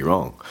want to be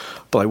wrong,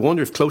 but I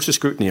wonder if closer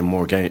scrutiny and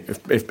more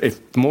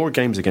if more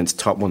games against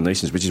top one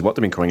nations, which is what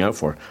they've been crying out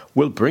for,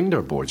 will bring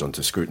their boards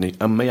onto scrutiny,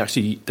 and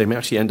they may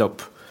actually end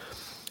up.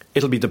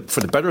 It'll be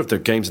for the better of their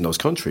games in those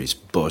countries,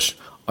 but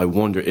I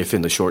wonder if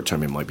in the short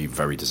term it might be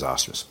very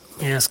disastrous.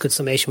 Yeah, that's a good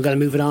summation. We've got to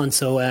move it on.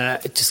 So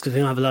just because we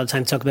don't have a lot of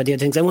time to talk about the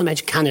other things, I want to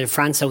mention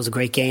Canada-France. That was a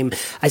great game.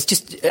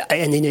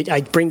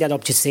 I bring that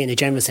up just to say in a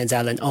general sense,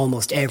 Alan,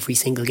 almost every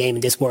single game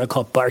in this World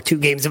Cup, bar two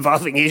games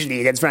involving Italy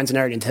against France and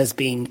Ireland, has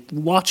been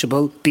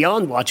watchable,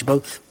 beyond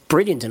watchable,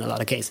 brilliant in a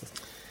lot of cases.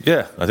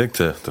 Yeah, I think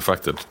the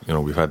fact that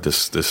we've had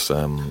this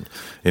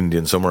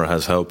Indian summer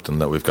has helped,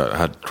 and that we've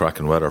had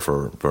cracking weather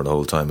for the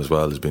whole time as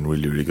well has been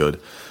really, really good.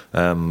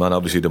 And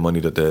obviously the money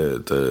that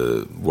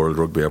the World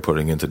Rugby are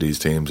putting into these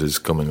teams is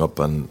coming up,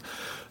 and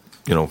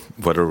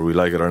whether we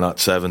like it or not,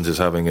 sevens is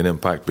having an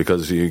impact,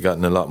 because you're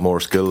getting a lot more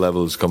skill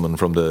levels coming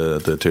from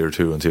the tier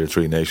 2 and tier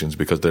 3 nations,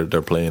 because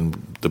they're playing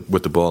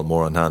with the ball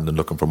more on hand and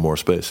looking for more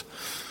space.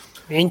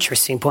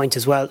 Interesting point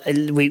as well.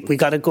 We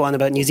got to go on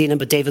about New Zealand,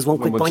 but Dave has one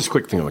quick point. Just a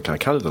quick thing about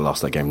Canada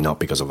lost that game not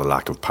because of a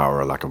lack of power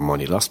or lack of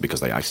money, lost because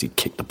they actually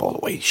kicked the ball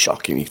away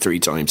shockingly 3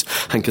 times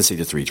and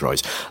conceded 3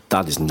 tries.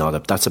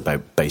 That's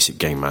about basic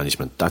game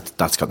management.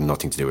 That's got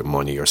nothing to do with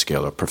money or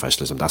skill or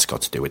professionalism. That's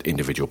got to do with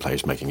individual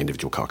players making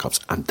individual cock-ups,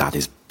 and that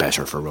is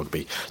better for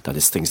rugby. That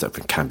is things that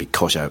can be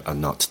cut out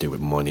and not to do with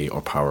money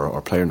or power or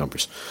player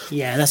numbers.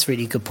 Yeah, that's a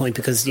really good point,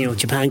 because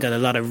Japan got a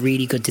lot of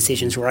really good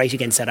decisions right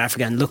against South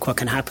Africa, and look what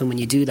can happen when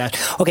you do that.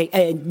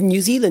 Okay, New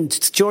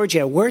Zealand,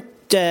 Georgia, we're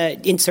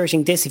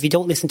inserting this if you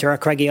don't listen to our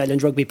Craggy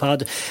Island Rugby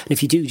pod, and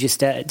if you do, just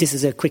this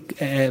is a quick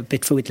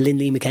bit with Lynn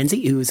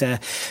McKenzie, who's a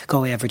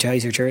Galway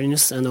Advertiser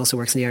journalist and also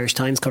works in the Irish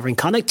Times covering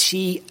Connacht.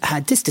 She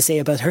had this to say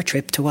about her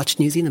trip to watch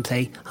New Zealand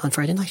play on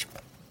Friday night.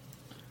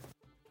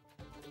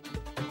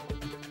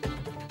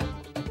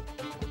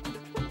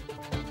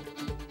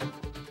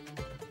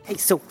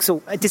 So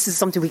this is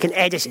something we can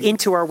edit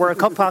into our World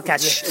Cup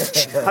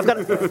podcast. I've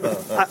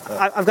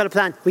got a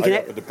plan. We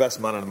can the best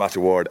man in the match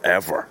award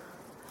ever.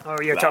 Oh,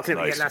 you're talking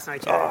about last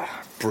night. Yeah.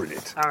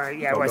 Brilliant. All right,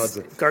 yeah, it was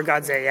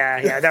Gorgodze.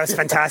 Yeah, that was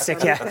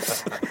fantastic. Yeah,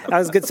 that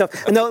was good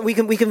stuff. No, we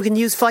can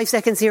use 5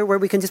 seconds here where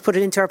we can just put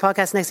it into our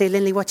podcast next day.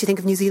 Lindley, what do you think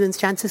of New Zealand's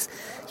chances?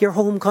 Your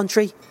home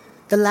country,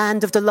 the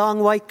land of the long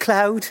white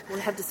cloud. Well,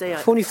 I have to say,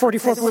 only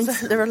 44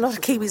 points. There were a lot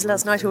of Kiwis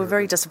last night who were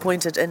very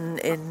disappointed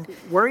in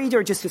worried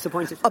or just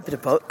disappointed? A bit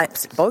of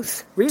both.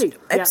 Both. Really?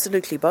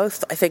 Absolutely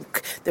both. I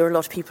think there were a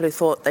lot of people who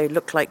thought they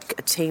looked like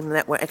a team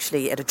that were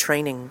actually at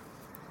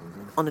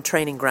on a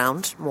training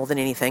ground more than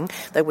anything.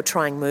 They were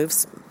trying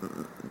moves,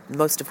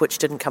 most of which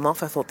didn't come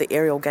off. I thought the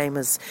aerial game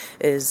is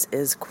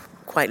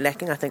quite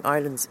lacking. I think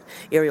Ireland's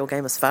aerial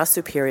game is far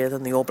superior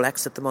than the All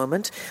Blacks at the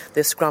moment.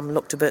 Their scrum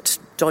looked a bit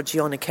dodgy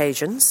on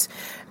occasions.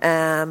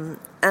 And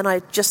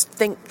I just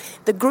think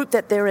the group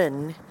that they're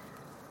in,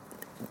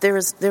 there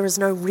is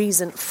no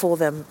reason for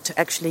them to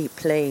actually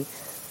play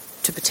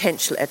to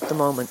potential at the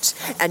moment.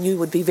 And you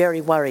would be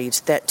very worried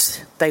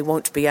that they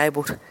won't be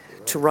able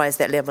to rise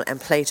that level and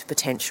play to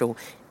potential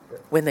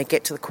when they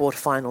get to the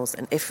quarterfinals,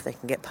 and if they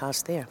can get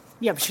past there.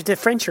 Yeah, but the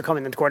French are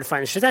coming in the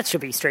quarterfinals, so that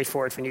should be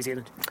straightforward for New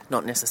Zealand.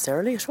 Not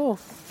necessarily at all.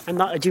 And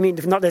do you mean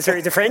not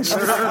necessarily the French?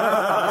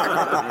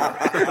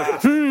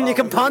 You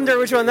can ponder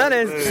which one that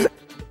is.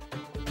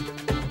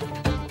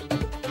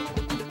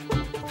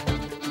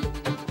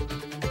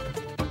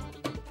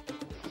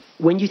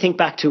 When you think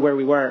back to where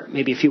we were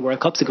maybe a few World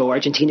Cups ago,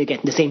 Argentina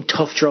getting the same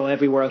tough draw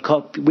every World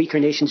Cup, weaker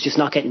nations just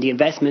not getting the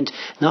investment,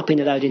 not being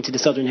allowed into the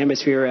Southern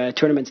Hemisphere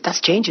tournaments, that's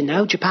changing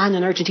now. Japan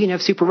and Argentina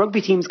have Super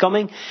Rugby teams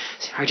coming.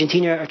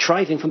 Argentina are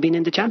thriving from being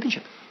in the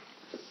championship.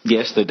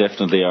 Yes, they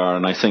definitely are,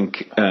 and I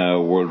think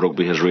World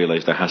Rugby has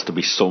realised there has to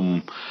be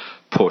some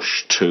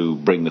push to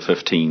bring the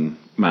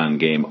 15-man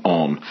game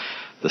on.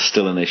 There's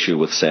still an issue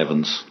with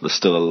sevens. There's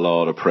still a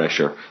lot of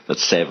pressure that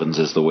sevens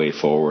is the way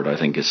forward, I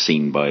think, is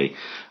seen by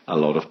a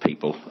lot of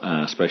people,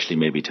 especially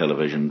maybe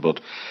television,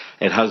 but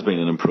it has been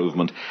an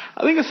improvement.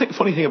 I think the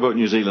funny thing about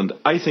New Zealand,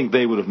 I think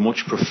they would have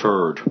much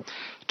preferred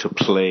to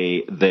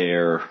play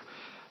their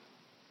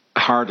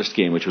hardest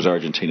game, which was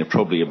Argentina,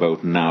 probably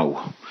about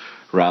now,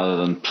 rather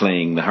than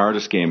playing the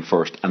hardest game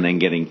first and then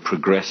getting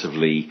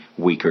progressively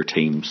weaker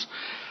teams.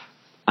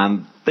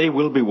 And they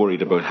will be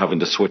worried about having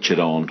to switch it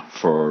on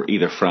for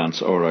either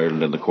France or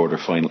Ireland in the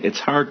quarter-final. It's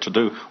hard to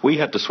do. We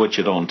had to switch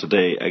it on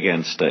today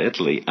against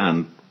Italy,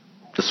 and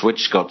the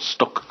switch got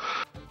stuck.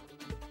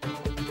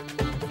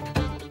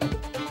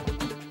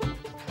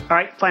 All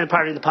right, final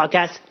part of the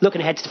podcast. Looking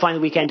ahead to the final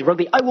weekend of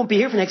rugby. I won't be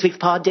here for next week's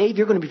pod. Dave,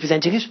 you're going to be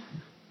presenting it.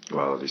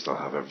 Well, at least I'll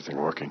have everything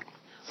working.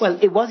 Well,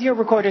 it was your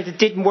recorder that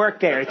didn't work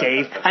there,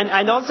 Dave.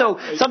 And also,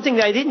 something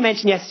that I didn't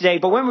mention yesterday,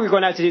 but when we were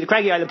going out to do the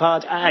Craggy Island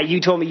pod,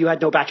 you told me you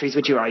had no batteries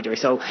with you either.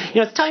 So,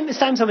 it's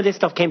time some of this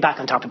stuff came back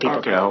on top of people.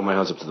 Okay, I hold my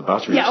hands up to the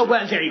batteries. Yeah,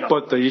 well, there you go.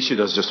 But the issue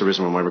that's just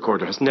arisen with my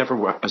recorder has never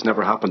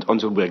happened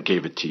until we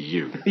gave it to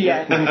you.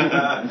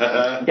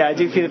 Yeah. Yeah, I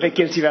do feel a bit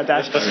guilty about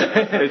that.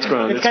 It's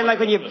grand. It's kind of like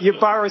when you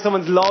borrow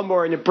someone's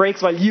lawnmower and it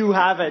breaks while you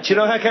have it. You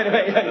know that kind of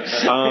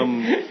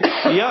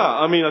way? Yeah,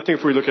 I mean, I think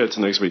if we look at it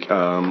next week,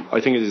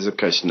 I think it is a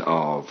question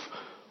of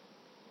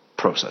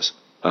process.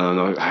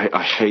 And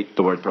I hate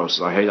the word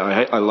process.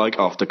 I like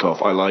off the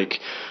cuff. I like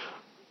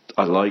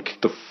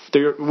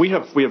we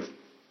have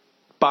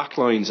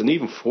backlines and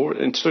even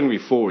certainly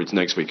forwards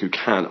next week who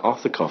can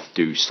off the cuff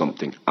do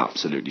something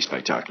absolutely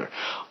spectacular.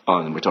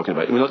 And we're talking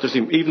about, we're not just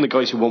even the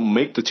guys who won't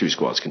make the two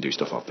squads can do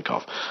stuff off the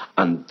cuff.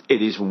 And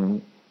it is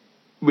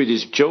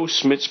Joe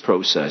Smith's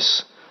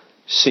process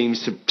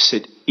seems to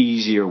sit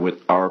easier with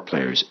our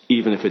players,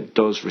 even if it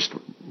does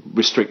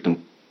restrict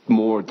them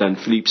more than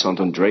Philippe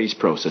Saint-André's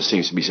process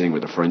seems to be sitting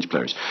with the French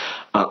players.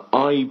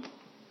 I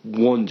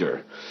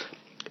wonder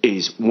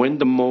is when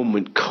the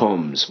moment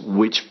comes,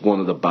 which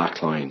one of the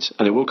backlines,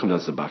 and it will come down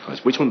to the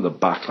backlines, which one of the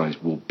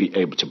backlines will be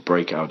able to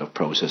break out of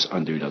process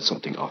and do that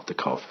something off the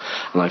cuff.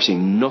 And I've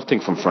seen nothing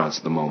from France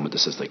at the moment that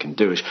says they can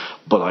do it,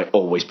 but I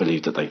always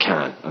believe that they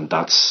can, and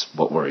that's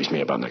what worries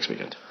me about next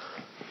weekend.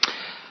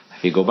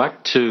 If you go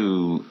back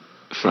to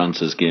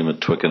France's game at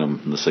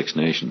Twickenham in the Six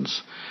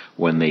Nations,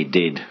 when they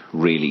did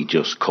really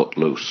just cut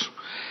loose,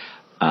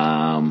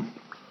 I'm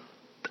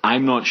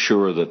not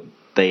sure that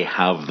they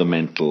have the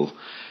mental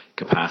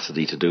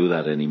capacity to do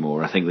that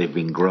anymore. I think they've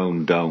been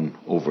ground down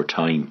over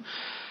time,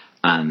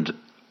 and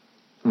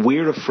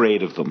we're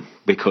afraid of them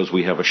because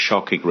we have a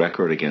shocking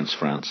record against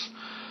France.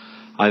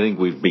 I think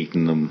we've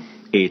beaten them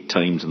 8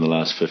 times in the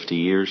last 50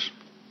 years.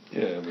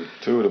 Yeah, with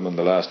 2 of them in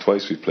the last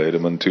twice we've played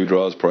them, and 2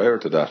 draws prior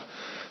to that.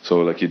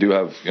 So you do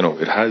have,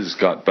 it has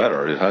got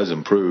better, it has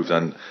improved,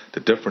 and the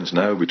difference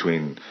now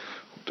between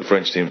the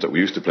French teams that we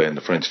used to play and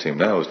the French team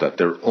now is that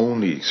their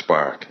only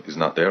spark is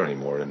not there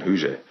anymore in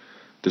Houget.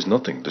 There's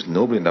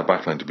nobody in that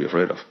backline to be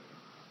afraid of.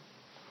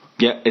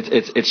 Yeah,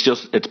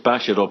 it's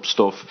bash it up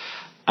stuff.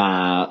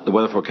 The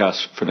weather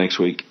forecast for next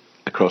week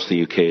across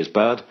the UK is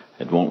bad.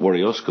 It won't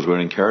worry us because we're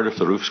in Cardiff,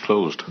 the roof's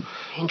closed.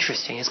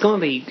 Interesting. It's going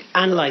to be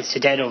analysed to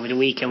death over the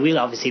week, and we'll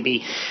obviously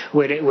be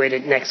with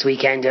it next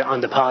weekend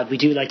on the pod. We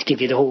do like to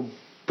give you the whole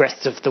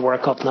breadth of the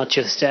World Cup, not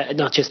just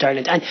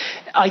Ireland. And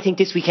I think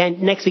next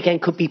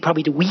weekend could be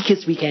probably the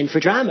weakest weekend for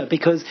drama,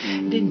 because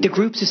the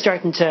groups are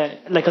starting to,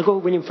 I'll go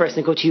William first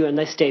and go to you on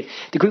this, Dave.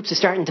 The groups are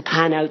starting to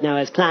pan out now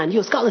as planned.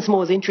 Scotland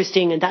Samoa is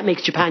interesting, and that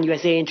makes Japan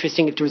USA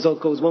interesting if the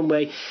result goes one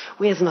way.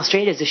 Wales and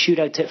Australia is a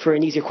shootout for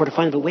an easier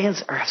quarter-final, but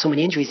Wales have so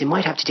many injuries they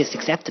might have to just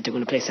accept that they're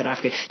going to play South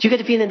Africa. Do you get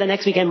the feeling that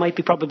next weekend might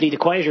be probably the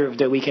quieter of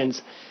the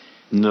weekends?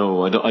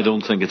 No, I don't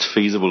think it's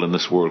feasible in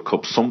this World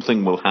Cup.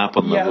 Something will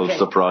happen that will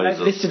surprise us.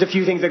 I've listed a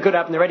few things that could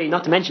happen already,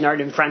 not to mention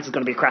Ireland and France is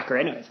going to be a cracker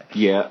anyway.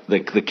 Yeah,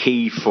 the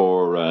key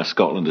for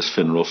Scotland is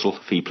Finn Russell.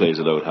 If he plays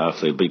it out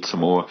half, they'll beat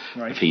Samoa.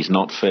 Right. If he's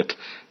not fit,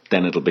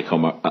 then it'll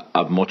become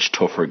a much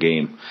tougher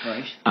game.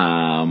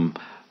 Right.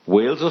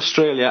 Wales,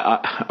 Australia,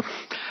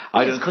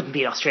 Wales couldn't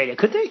beat Australia,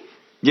 could they?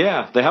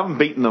 Yeah, they haven't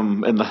beaten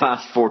them in the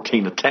last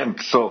 14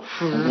 attempts, so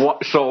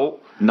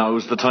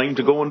now's the time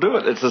to go and do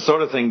it. It's the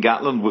sort of thing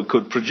Gatland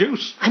could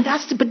produce. And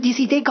but you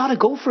see, they got to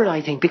go for it,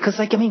 I think, because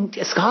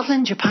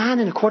Scotland, Japan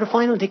in a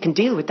quarter-final, they can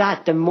deal with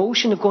that. The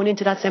motion of going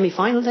into that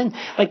semi-final then,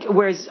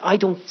 whereas I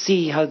don't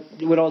see how,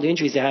 with all the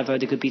injuries they have, how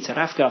they could beat South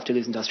Africa after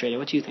losing to Australia.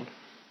 What do you think?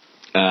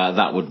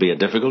 That would be a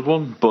difficult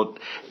one, but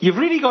you've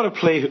really got to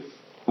play.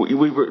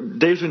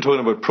 Dave's been talking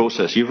about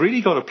process. You've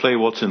really got to play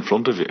what's in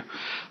front of you.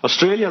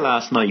 Australia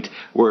last night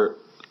were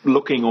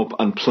looking up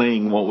and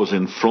playing what was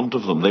in front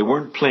of them. They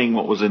weren't playing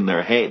what was in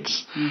their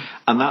heads,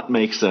 and that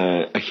makes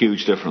a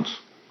huge difference.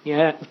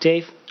 Yeah,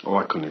 Dave? Oh,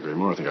 I couldn't agree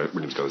more. I think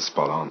William's got it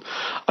spot on.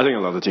 I think a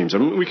lot of teams,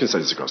 we can say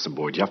this across the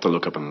board, you have to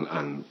look up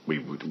and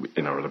we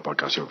in our other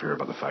podcast you'll hear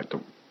about the fact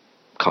that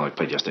Connacht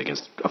played yesterday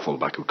against a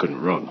fullback who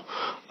couldn't run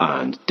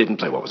and didn't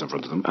play what was in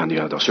front of them, and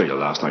you had Australia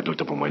last night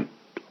looked up and went,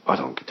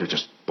 they're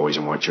just boys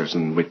in white shirts,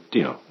 and we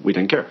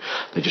didn't care.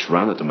 They just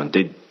ran at them and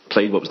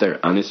played what was there.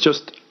 And it's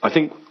just, I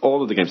think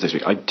all of the games this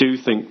week, I do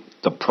think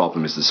the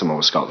problem is the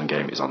Samoa-Scotland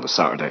game is on the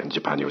Saturday and the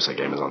Japan-USA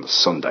game is on the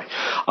Sunday.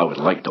 I would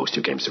like those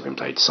 2 games to have been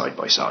played side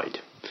by side.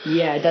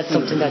 Yeah, that's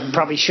something that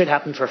probably should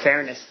happen for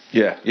fairness.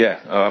 Yeah,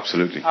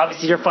 absolutely.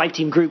 Obviously, they're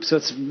 5-team group, so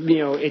it's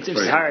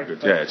it's hard.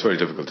 Difficult. Yeah, it's very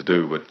difficult to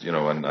do, but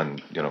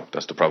and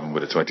that's the problem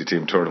with a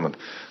 20-team tournament.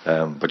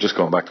 But just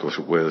going back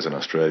to Wales and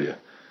Australia,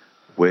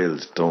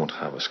 Wales don't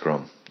have a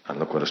scrum. And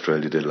look what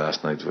Australia did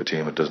last night to a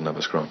team that doesn't have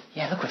a scrum.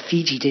 Yeah, look what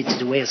Fiji did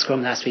to the Wales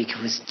scrum last week.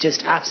 It was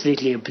just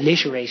absolutely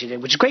obliterated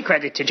it, which is great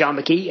credit to John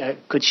McKee. A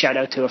good shout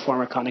out to a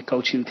former Connacht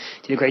coach who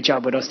did a great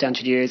job with us down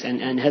through the years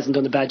and hasn't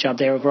done a bad job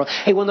there overall.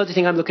 Hey, one other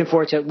thing I'm looking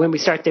forward to when we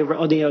start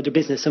the other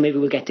business, so maybe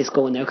we'll get this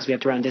going now because we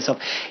have to round this up,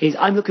 is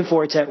I'm looking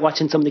forward to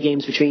watching some of the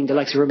games between the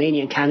likes of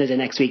Romania and Canada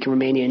next week, and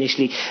Romania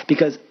initially,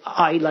 because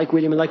I, like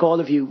William and like all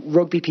of you,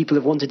 rugby people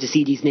have wanted to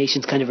see these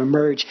nations kind of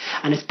emerge,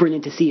 and it's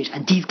brilliant to see it.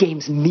 And these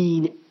games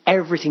mean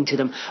everything to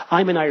them.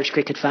 I'm an Irish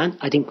cricket fan.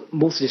 I think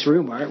most of this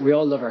room are. We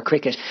all love our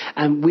cricket,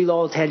 and we'll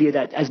all tell you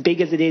that as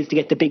big as it is to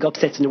get the big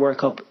upsets in the World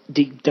Cup,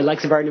 the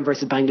likes of Ireland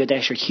versus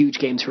Bangladesh are huge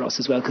games for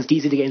us as well, because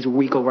these are the games where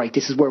we go, right,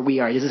 this is where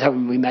we are, this is how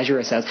we measure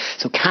ourselves.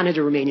 So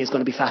Canada-Romania is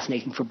going to be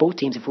fascinating for both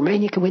teams. If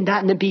Romania can win that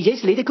and then beat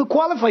Italy, they could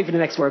qualify for the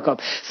next World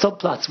Cup.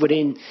 Subplots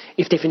within,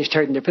 if they finish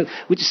third in their pool,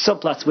 which is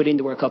subplots within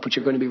the World Cup, which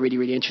are going to be really,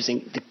 really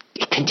interesting.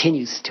 It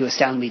continues to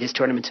astound me, this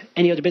tournament.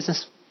 Any other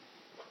business?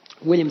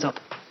 William's up.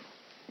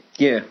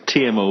 Yeah,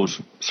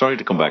 TMOs. Sorry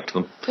to come back to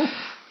them.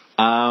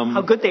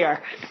 How good they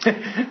are.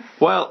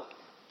 Well,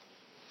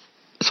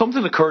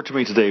 something occurred to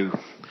me today.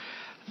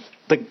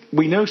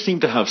 We now seem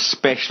to have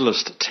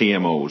specialist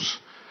TMOs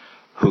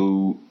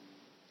who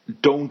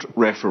don't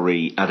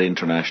referee at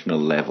international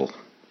level.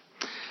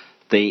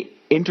 They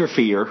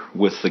interfere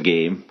with the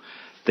game.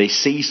 They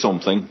see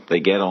something.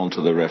 They get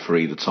onto the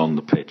referee that's on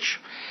the pitch.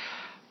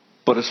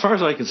 But as far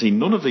as I can see,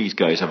 none of these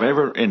guys have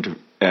ever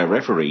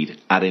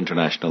refereed at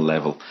international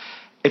level.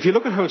 If you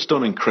look at how it's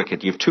done in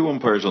cricket, you have 2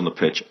 umpires on the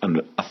pitch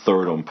and a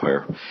third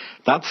umpire.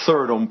 That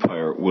third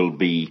umpire will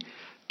be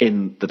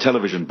in the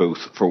television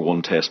booth for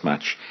one test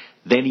match.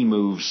 Then he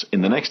moves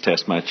in the next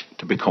test match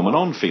to become an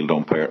on-field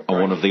umpire,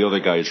 and one of the other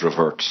guys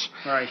reverts.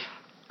 Right.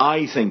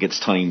 I think it's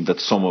time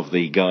that some of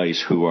the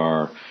guys who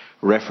are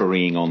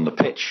refereeing on the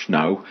pitch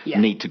now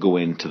need to go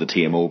into the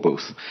TMO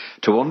booth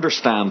to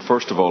understand,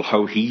 first of all,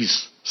 how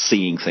he's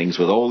seeing things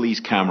with all these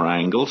camera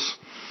angles,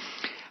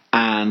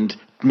 and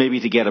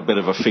maybe to get a bit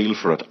of a feel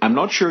for it. I'm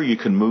not sure you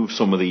can move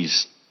some of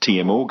these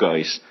TMO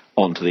guys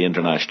onto the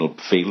international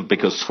field,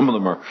 because some of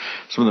them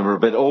are a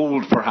bit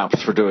old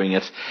perhaps for doing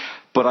it,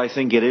 but I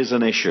think it is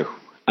an issue.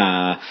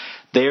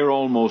 They're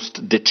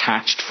almost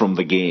detached from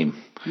the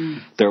game.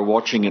 They're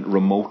watching it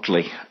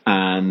remotely,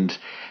 and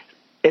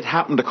it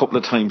happened a couple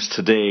of times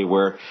today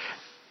where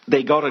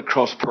they got at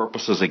cross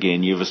purposes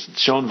again. You have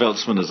Sean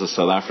Veldsman is a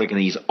South African.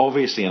 He's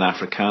obviously an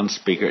Afrikaans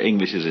speaker.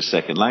 English is his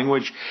second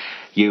language.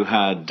 You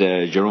had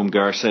Jerome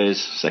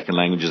Garces, second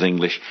language is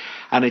English.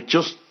 And it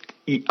just,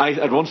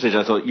 at one stage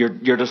I thought,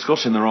 you're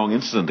discussing the wrong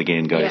incident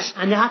again, guys.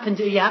 Yeah, and it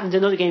happened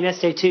another game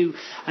yesterday too.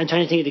 I'm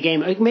trying to think of the game.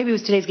 Maybe it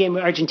was today's game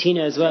with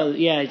Argentina as well.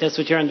 Yeah, that's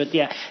what you're on. But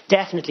yeah,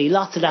 definitely.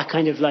 Lots of that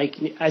kind of, like,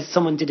 as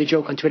someone did a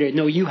joke on Twitter,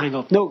 no, you hang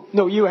up. No,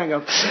 you hang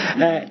up.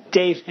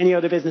 Dave, any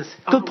other business?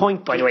 Good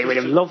point, by the way,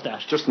 William. Love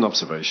that. Just an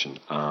observation.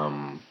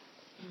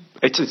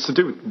 It's to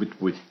do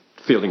with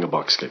fielding of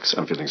box kicks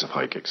and fieldings of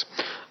high kicks.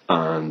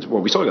 And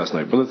what we saw last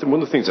night, one of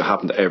the things that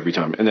happened every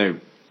time, and now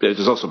it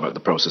was also about the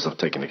process of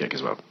taking the kick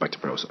as well, back to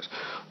process.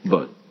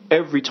 But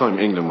every time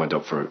England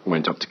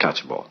went up to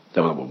catch a ball,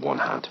 they went up with one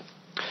hand.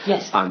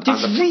 Yes,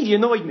 this really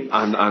annoyed me.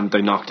 And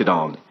they knocked it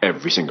on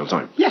every single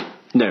time. Yeah.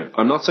 Now,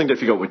 I'm not saying that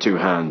if you go with 2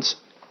 hands,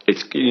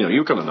 it's,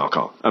 you're going to knock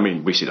on. I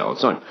mean, we see that all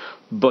the time.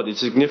 But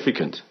it's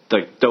significant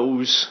that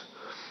those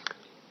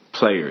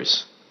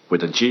players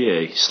with a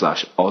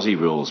GA/Aussie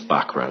rules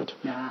background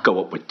go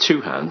up with 2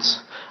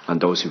 hands, and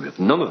those who have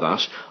none of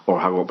that, or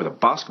have up with a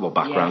basketball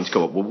background,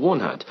 go up with 1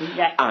 hand.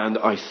 Yeah. And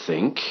I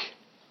think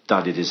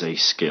that it is a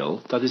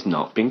skill that is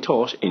not being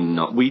taught.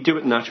 We do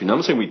it naturally. Now, I'm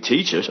not saying we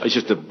teach it. It's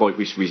just that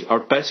our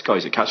best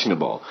guys at catching the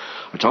ball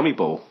are Tommy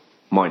Bowe,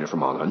 minor for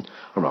Monaghan,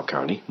 and Rob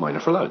Kearney, minor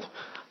for Louth.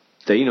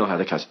 They know how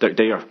to catch.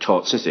 They are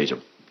taught since the age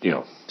of,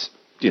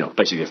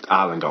 basically if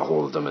Alan got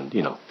hold of them and,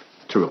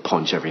 threw a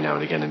punch every now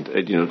and again, and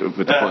with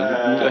the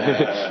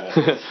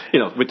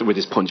punch, with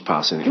his punch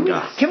passing.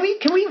 Can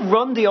we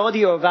run the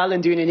audio of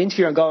Alan doing an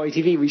interview on Galway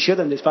TV? We should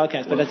on this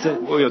podcast, but that's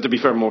it. Well, to be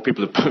fair, more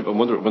people. I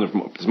wonder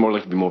there's more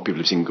likely to be more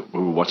people who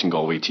are watching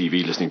Galway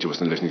TV listening to us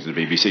than listening to the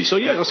BBC. So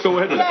yeah, let's go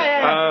ahead with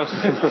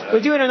it.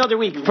 We'll do it another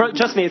week.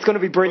 Trust me, it's going to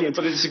be brilliant.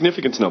 But it's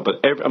significant to know.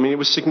 But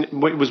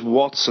it was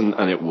Watson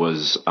and it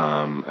was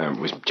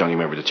Johnny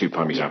Murray, the 2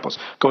 prime examples,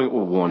 going up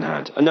with 1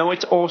 hand. And now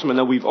it's awesome. And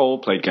now we've all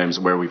played games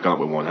where we've gone up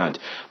with 1 hand.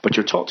 But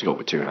you're taught to go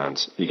with 2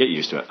 hands. You get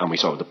used to it. And we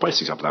saw the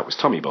best example of that was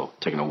Tommy Bowe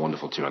taking a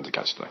wonderful 2-handed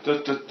catch today.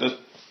 Just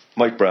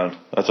Mike Brown.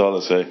 That's all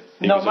I'll say.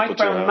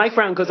 Mike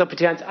Brown goes up with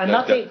 2 hands. I'm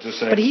not saying,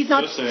 but he's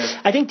not.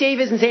 I think Dave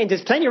isn't saying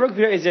there's plenty of rugby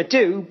players that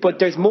do, but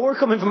there's more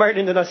coming from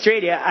Ireland and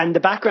Australia, and the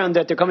background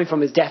that they're coming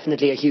from is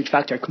definitely a huge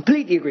factor. I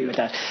completely agree with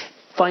that.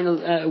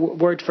 Final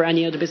word for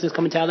any other business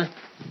coming to Alan?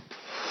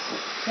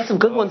 Had some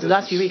good ones the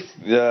last few weeks.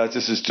 Yeah,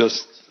 this is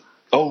just.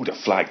 Oh, the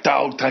flag.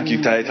 Oh, thank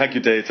you, Dave. Thank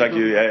you.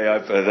 Yeah,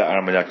 the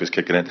Armagnac was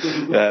kicking in.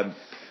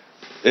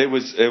 It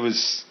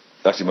was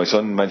actually my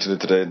son mentioned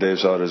it today, and Dave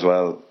saw it as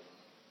well.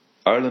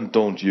 Ireland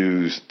don't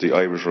use the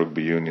Irish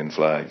Rugby Union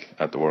flag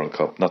at the World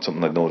Cup. Not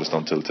something I'd noticed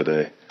until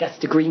today. That's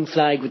the green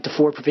flag with the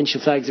 4 provincial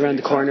flags around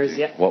the corners.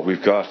 Yeah. What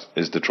we've got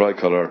is the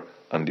tricolour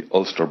and the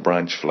Ulster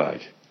branch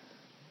flag.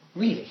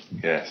 Really?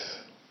 Yes.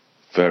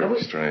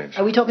 Very strange.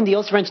 Are we talking the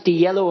Ulster branch, the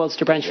yellow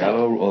Ulster branch flag?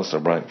 Yellow Ulster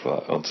branch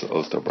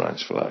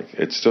flag.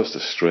 It's just a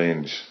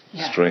strange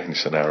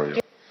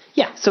scenario.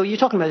 Yeah, so you're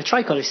talking about the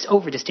tricolours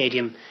over the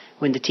stadium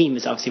when the team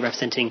is obviously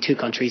representing 2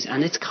 countries,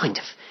 and it's kind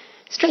of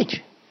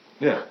strange.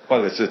 Yeah,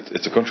 well, it's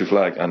a country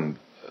flag and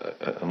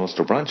an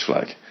Ulster branch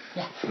flag.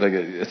 Yeah. Like,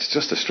 it's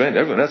just a strange.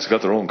 Everyone else has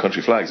got their own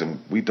country flags,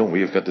 and we don't.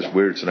 We've got this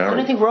weird scenario. And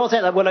I think we're all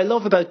saying that. What I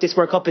love about this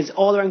World Cup is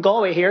all around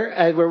Galway here,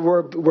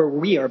 where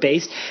we are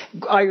based,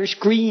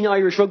 green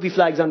Irish rugby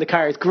flags on the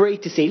car. It's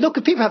great to see. Look,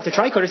 if people have the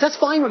tricolours, that's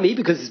fine with me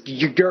because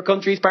your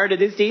country is part of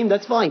this team.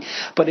 That's fine.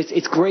 But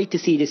it's great to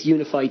see this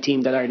unified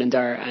team that Ireland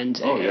are, and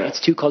it's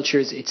 2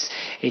 cultures.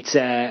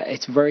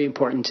 It's very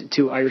important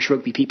to Irish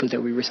rugby people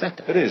that we respect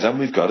them. It is, and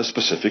we've got a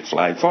specific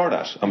flag for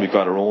that, and we've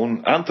got our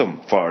own anthem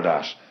for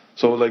that.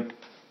 So like.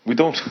 We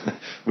don't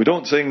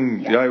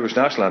sing the Irish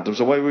national anthem,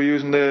 so why are we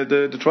using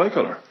the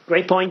tricolour?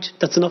 Great point.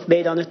 That's enough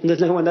made on it, and there's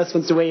no one else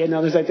wants to weigh in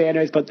on it, I'd say,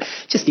 anyways, but it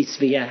just needs to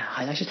be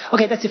highlighted.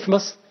 Okay, that's it from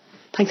us.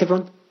 Thanks,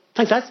 everyone.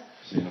 Thanks, lads.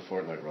 See you in a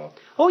fortnight, Rob.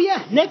 Oh,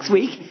 yeah, next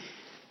week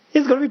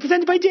is going to be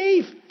presented by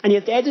Dave, and you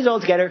have to edit it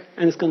all together,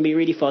 and it's going to be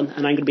really fun, and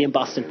I'm going to be in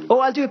Boston. Oh,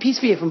 I'll do a piece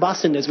for you from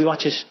Boston as we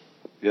watch it.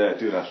 Yeah,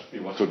 do that.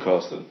 You want good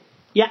costing.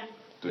 Yeah.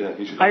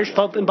 Irish do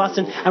pub in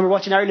Boston, and we're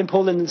watching Ireland,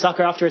 Poland, and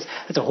soccer afterwards.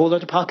 That's a whole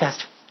other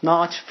podcast.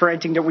 Not for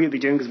anything that we'll be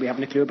doing because we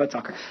haven't a clue about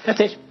soccer.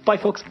 That's it. Bye,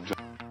 folks.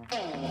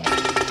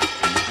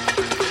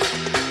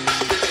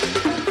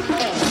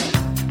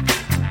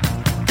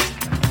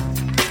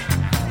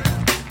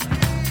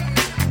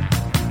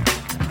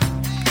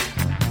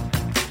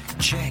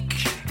 Check.